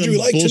like, Would you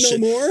like to know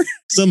more?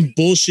 Some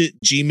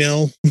bullshit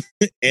Gmail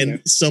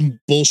and some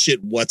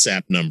bullshit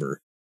WhatsApp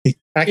number.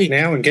 Act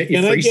now and get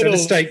your Can I free get set of a-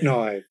 steak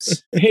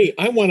knives. Hey,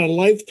 I want a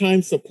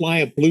lifetime supply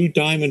of Blue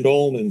Diamond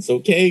almonds,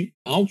 okay?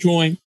 I'll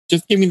join.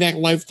 Just give me that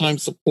lifetime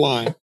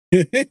supply.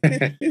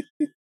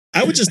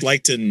 I would just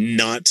like to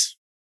not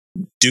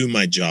do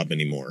my job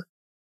anymore.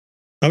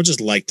 I would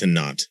just like to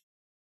not.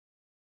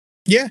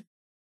 Yeah.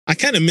 I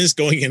kind of miss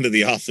going into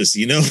the office,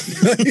 you know?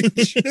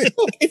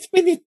 Look, it's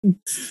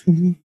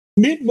been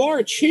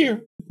mid-March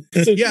here.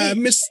 So, Yeah, I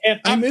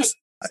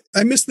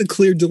and miss the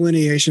clear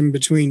delineation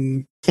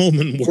between Home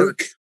and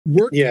work.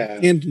 work Yeah.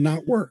 and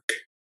not work.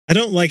 I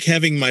don't like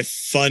having my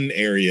fun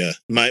area,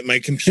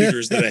 my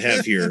computers that I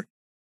have here,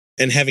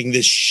 and having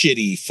this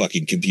shitty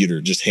fucking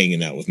computer just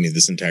hanging out with me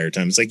this entire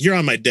time. It's like, you're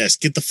on my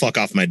desk. Get the fuck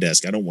off my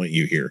desk. I don't want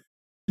you here.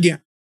 Yeah.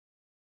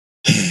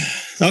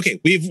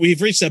 Okay,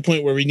 we've reached that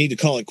point where we need to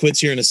call it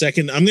quits here in a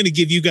second. I'm going to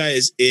give you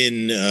guys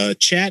in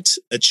chat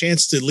a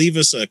chance to leave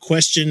us a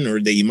question or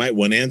that you might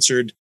want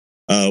answered.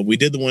 We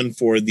did the one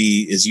for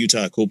the is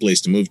Utah a cool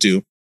place to move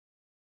to?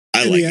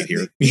 I like it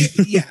here.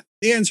 Yeah,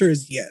 the answer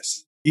is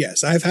yes.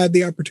 Yes, I've had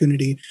the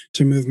opportunity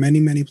to move many,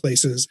 many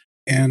places,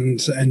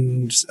 and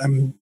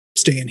I'm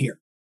staying here.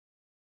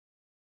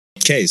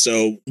 Okay,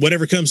 so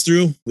whatever comes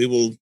through, we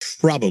will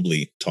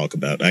probably talk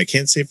about. I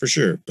can't say for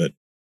sure, but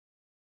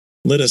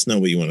let us know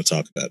what you want to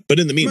talk about. But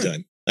in the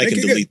meantime, I Make can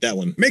it delete that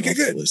one. Make it off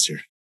the good. list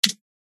here.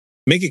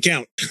 Make it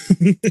count.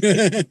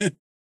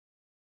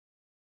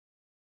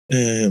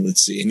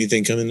 Let's see.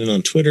 Anything coming in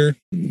on Twitter?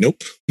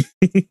 Nope.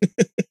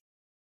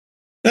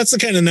 That's the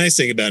kind of nice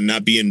thing about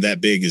not being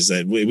that big is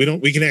that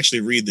we can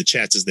actually read the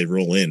chats as they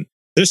roll in.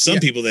 There's some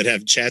people that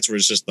have chats where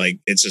it's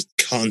just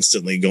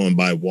constantly going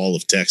by a wall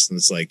of text, and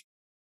it's like,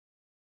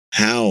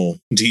 how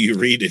do you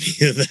read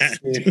any of that?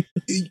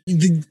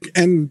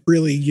 And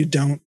really, you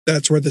don't.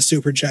 That's where the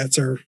super chats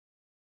are.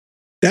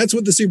 That's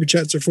what the super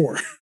chats are for.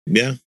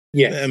 Yeah.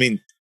 Yeah. I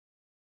mean,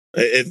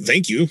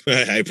 thank you.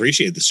 I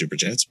appreciate the super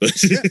chats, but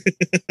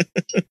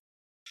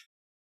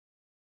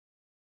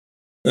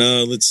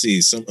let's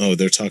see.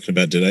 They're talking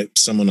about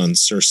someone on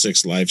Sir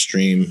Six live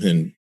stream,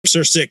 and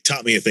Sir Sick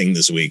taught me a thing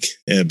this week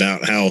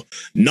about how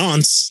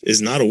nonce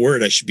is not a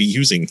word I should be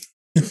using.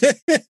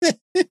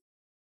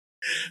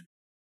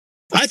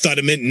 I thought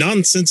it meant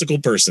nonsensical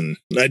person.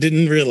 I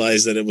didn't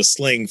realize that it was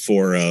slang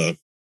for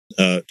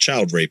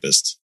child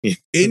rapist.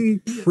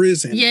 In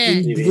prison. Yeah,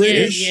 in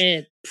British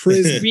yeah.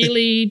 prison.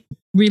 Really,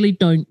 really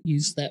don't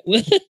use that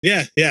word.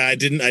 Yeah. I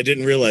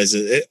didn't realize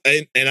it.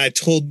 And I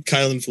told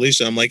Kyle and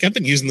Felicia, I'm like, I've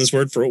been using this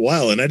word for a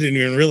while, and I didn't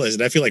even realize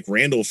it. I feel like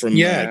Randall from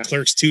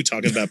Clerks 2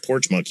 talking about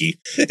porch monkey.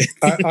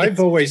 I've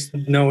always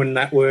known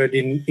that word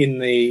in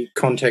the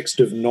context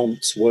of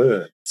nonce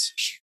words,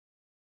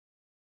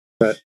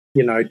 but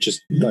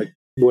just like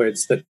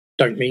words that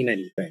don't mean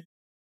anything.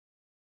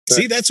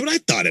 See, that's what I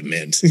thought it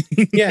meant.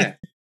 Yeah.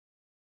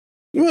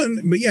 Well,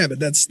 but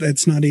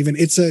that's not even.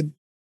 It's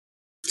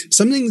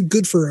something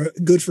good for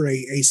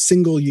a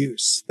single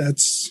use.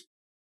 That's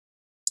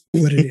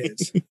what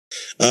it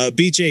is.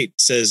 Beach 8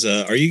 says,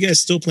 are you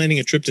guys still planning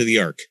a trip to the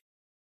Ark?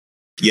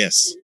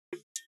 Yes.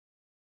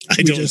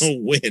 I don't know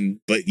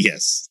when, but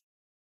yes.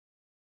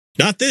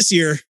 Not this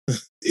year.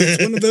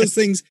 It's one of those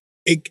things.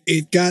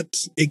 It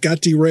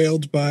got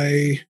derailed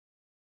by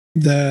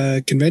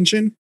the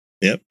convention.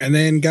 Yep. And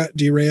then got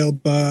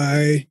derailed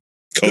by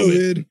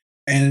COVID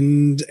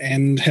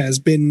and has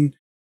been.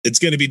 It's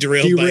going to be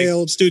derailed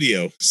by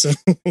studio. So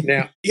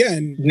now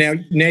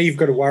you've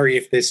got to worry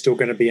if there's still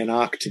going to be an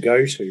Ark to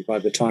go to by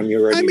the time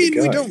you're ready to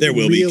go. We don't. There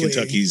will really.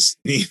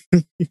 be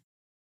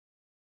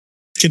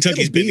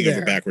Kentucky's bending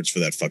over backwards for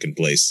that fucking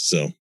place.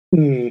 So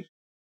okay,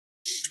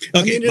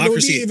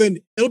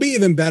 it'll be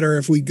even better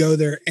if we go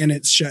there and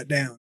it's shut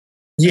down.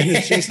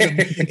 Yeah.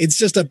 It's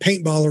just a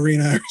paintball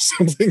arena or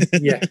something.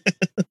 Yeah.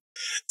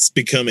 It's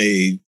become not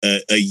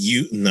a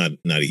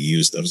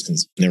used.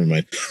 Never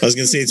mind. I was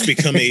gonna say it's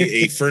become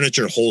a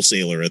furniture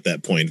wholesaler at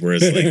that point, where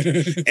it's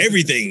like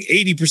everything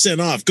 80%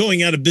 off,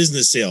 going out of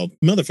business sale.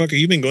 Motherfucker,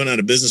 you've been going out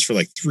of business for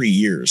like 3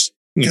 years.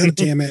 God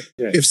damn it!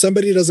 Yeah. If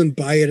somebody doesn't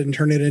buy it and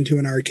turn it into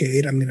an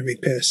arcade, I'm going to be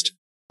pissed.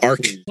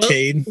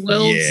 Arcade,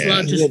 World's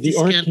largest the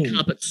discount arcade.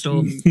 carpet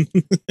store.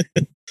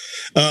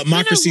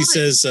 Mocracy why.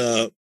 says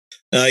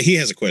he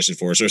has a question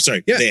for us. Or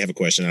sorry, Yeah. they have a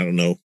question. I don't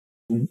know.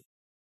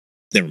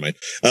 Never mind.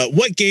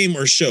 What game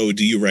or show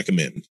do you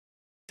recommend?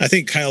 I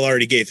think Kyle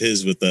already gave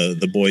his with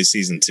the Boys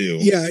season 2.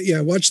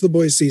 Yeah. Watch The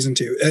Boys season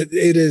 2.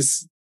 It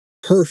is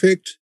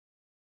perfect.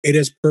 It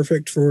is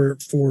perfect for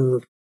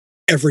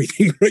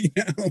everything right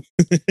now.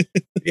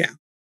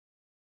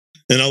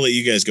 And I'll let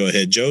you guys go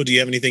ahead. Joe, do you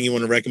have anything you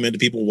want to recommend to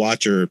people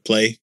watch or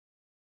play?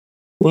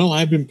 Well,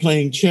 I've been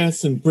playing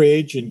chess and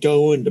bridge and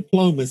Go and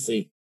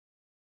diplomacy.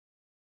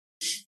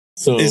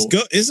 So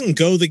Isn't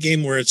Go the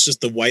game where it's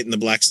just the white and the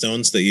black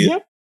stones that you?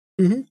 Yep.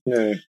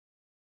 Yeah.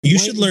 You White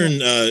should and learn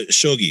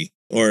shogi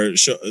or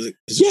is it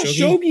Yeah, shogi?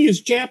 shogi is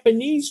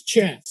Japanese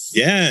chess.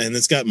 Yeah, and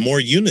it's got more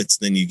units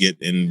than you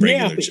get in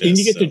regular chess. and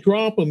you get to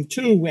drop them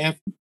too.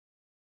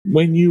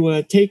 When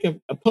you take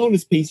an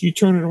opponent's piece, you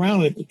turn it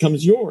around and it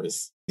becomes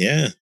yours.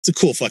 Yeah, it's a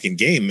cool fucking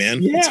game,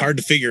 man. Yeah. It's hard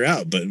to figure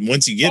out, but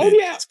once you get Oh, it,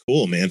 yeah. it's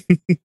cool, man.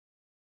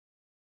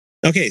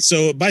 Okay,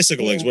 so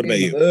Bicycle Legs, what about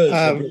you?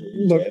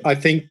 Look, I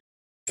think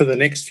for the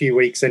next few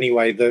weeks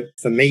anyway,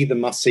 for me, the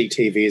must-see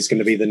TV is going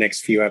to be the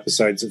next few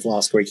episodes of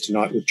Last Week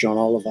Tonight with John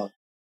Oliver.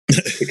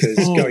 Because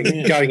Oh,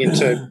 man. going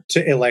into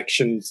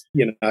elections,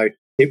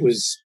 it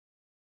was...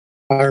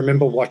 I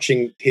remember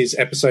watching his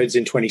episodes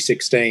in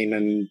 2016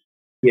 and,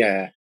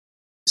 yeah.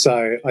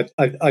 So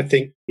I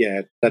think,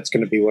 yeah, that's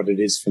going to be what it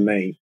is for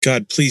me.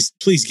 God, please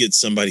get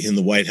somebody in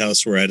the White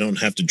House where I don't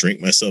have to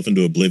drink myself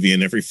into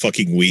oblivion every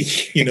fucking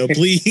week.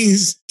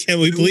 Please.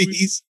 Can we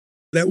please?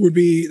 That would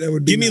be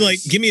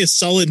nice. Give me a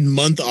solid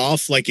month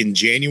off, like in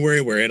January,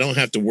 where I don't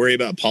have to worry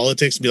about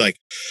politics and be like,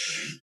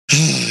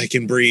 I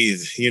can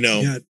breathe,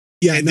 Yeah.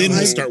 And then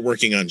we'll start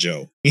working on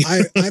Joe.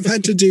 I've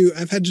had to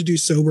do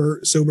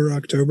sober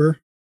October.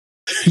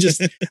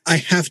 I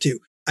have to.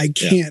 I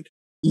can't.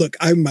 Look,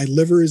 my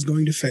liver is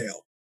going to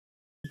fail.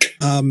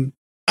 I'm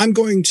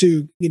going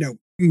to,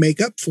 make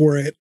up for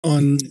it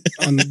on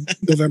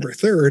November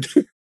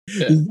 3rd,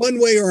 one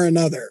way or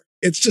another.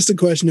 It's just a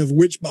question of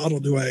which bottle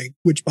do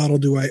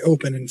I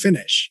open and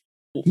finish?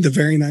 The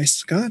very nice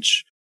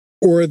scotch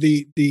or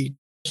the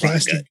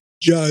plastic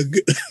jug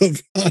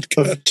of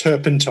vodka? Of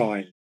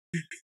turpentine.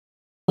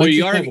 Well,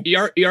 you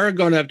are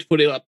going to have to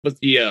put it up with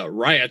the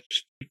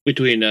riots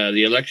between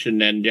the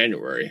election and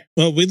January.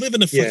 Well, we live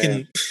in a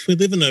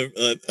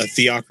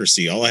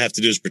theocracy. All I have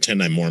to do is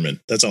pretend I'm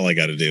Mormon. That's all I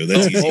got to do.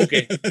 That's easy.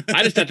 Okay.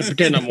 I just have to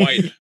pretend I'm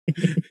white.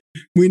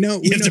 We know.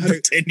 You have to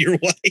pretend you're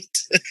white.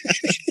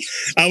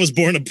 I was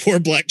born a poor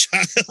black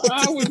child.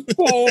 I was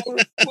born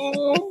a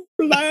poor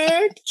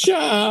black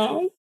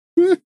child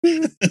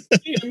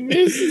in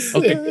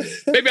Mississippi. Okay.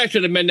 Maybe I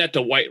should amend that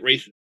to white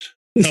racist.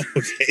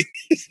 Okay.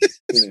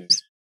 Yeah.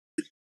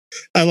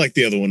 I like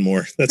the other one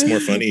more. That's more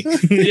funny.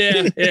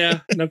 Yeah.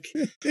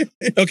 Okay.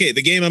 Okay,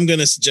 the game I'm going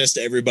to suggest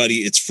to everybody,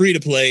 it's free to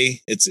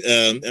play. It's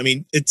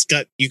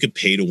you could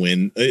pay to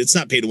win. It's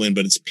not pay to win,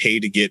 but it's pay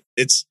to get.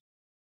 It's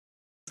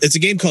a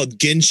game called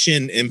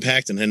Genshin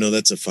Impact, and I know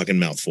that's a fucking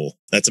mouthful.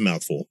 That's a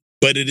mouthful.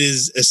 But it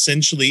is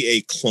essentially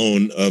a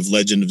clone of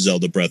Legend of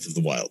Zelda Breath of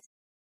the Wild.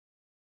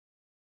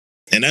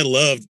 And I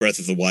loved Breath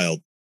of the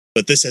Wild,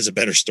 but this has a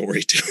better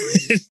story to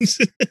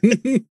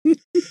it.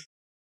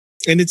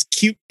 And it's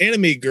cute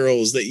anime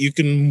girls that you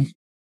can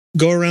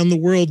go around the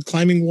world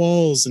climbing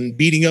walls and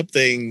beating up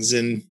things.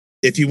 And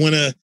if you want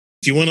to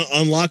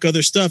unlock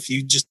other stuff,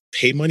 you just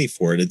pay money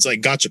for it. It's like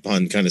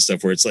gachapon kind of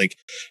stuff where it's like,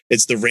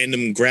 it's the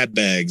random grab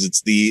bags.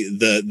 It's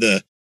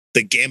the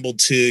gamble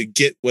to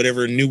get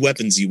whatever new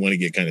weapons you want to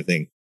get kind of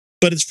thing.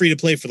 But it's free to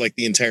play for like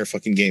the entire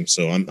fucking game.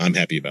 So I'm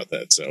happy about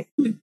that. So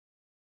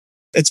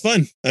it's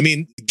fun. I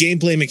mean,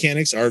 gameplay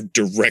mechanics are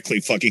directly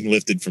fucking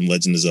lifted from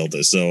Legend of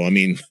Zelda. So, I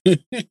mean,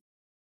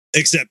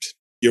 except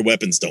your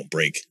weapons don't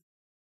break,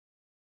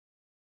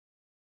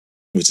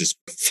 which is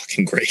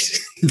fucking great.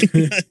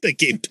 That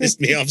game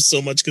pissed me off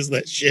so much because of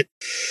that shit.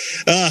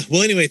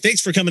 Well, anyway, thanks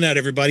for coming out,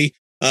 everybody.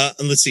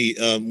 And let's see.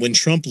 When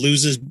Trump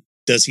loses,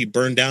 does he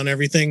burn down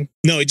everything?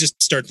 No, he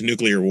just starts a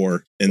nuclear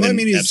war. And then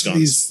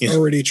he's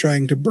already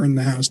trying to burn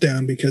the house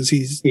down because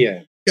he's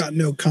got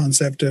no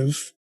concept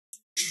of.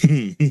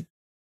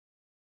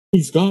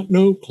 He's got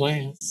no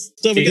class.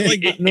 So we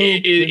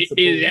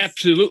is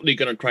absolutely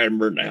going to try and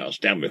burn the house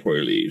down before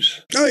he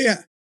leaves. Oh,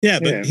 yeah. Yeah,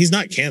 but he's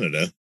not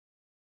Canada.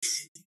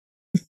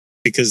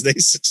 Because they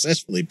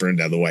successfully burned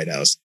down the White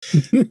House.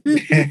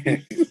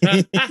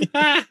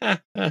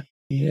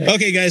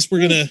 Okay, guys,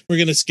 we're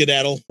gonna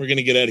skedaddle. We're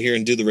gonna get out of here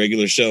and do the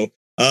regular show.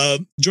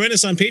 Join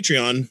us on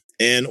Patreon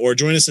or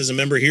join us as a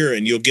member here,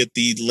 and you'll get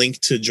the link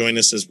to join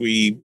us as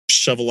we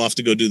shovel off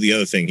to go do the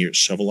other thing here.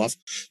 Shuffle off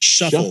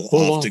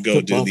to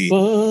go do the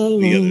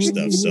other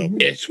stuff. So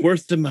it's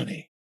worth the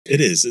money. It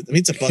is. I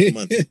mean, it's $1 a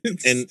month.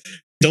 And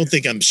don't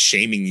think I'm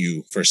shaming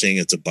you for saying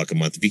it's $1 a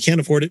month. If you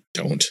can't afford it,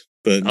 don't.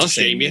 But I'll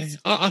shame you.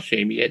 I'll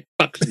shame you. It's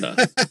 $1 enough.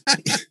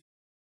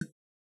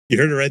 You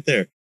heard it right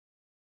there.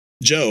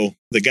 Joe,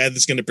 the guy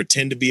that's going to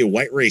pretend to be a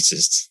white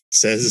racist,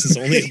 says it's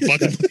only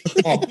 $1 a month.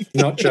 Oh,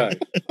 not Joe.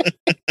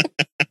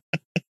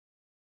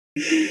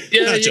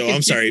 Yeah, not Joe.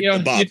 I'm sorry,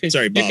 Bob.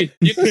 Sorry, Bob.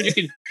 You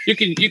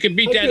can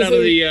beat that out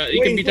of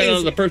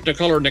the person of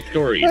color next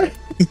door. You know?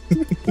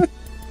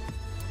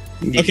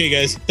 Okay,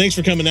 guys. Thanks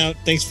for coming out.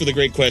 Thanks for the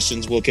great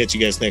questions. We'll catch you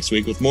guys next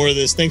week with more of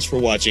this. Thanks for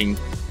watching.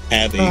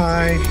 Have a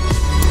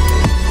Bye.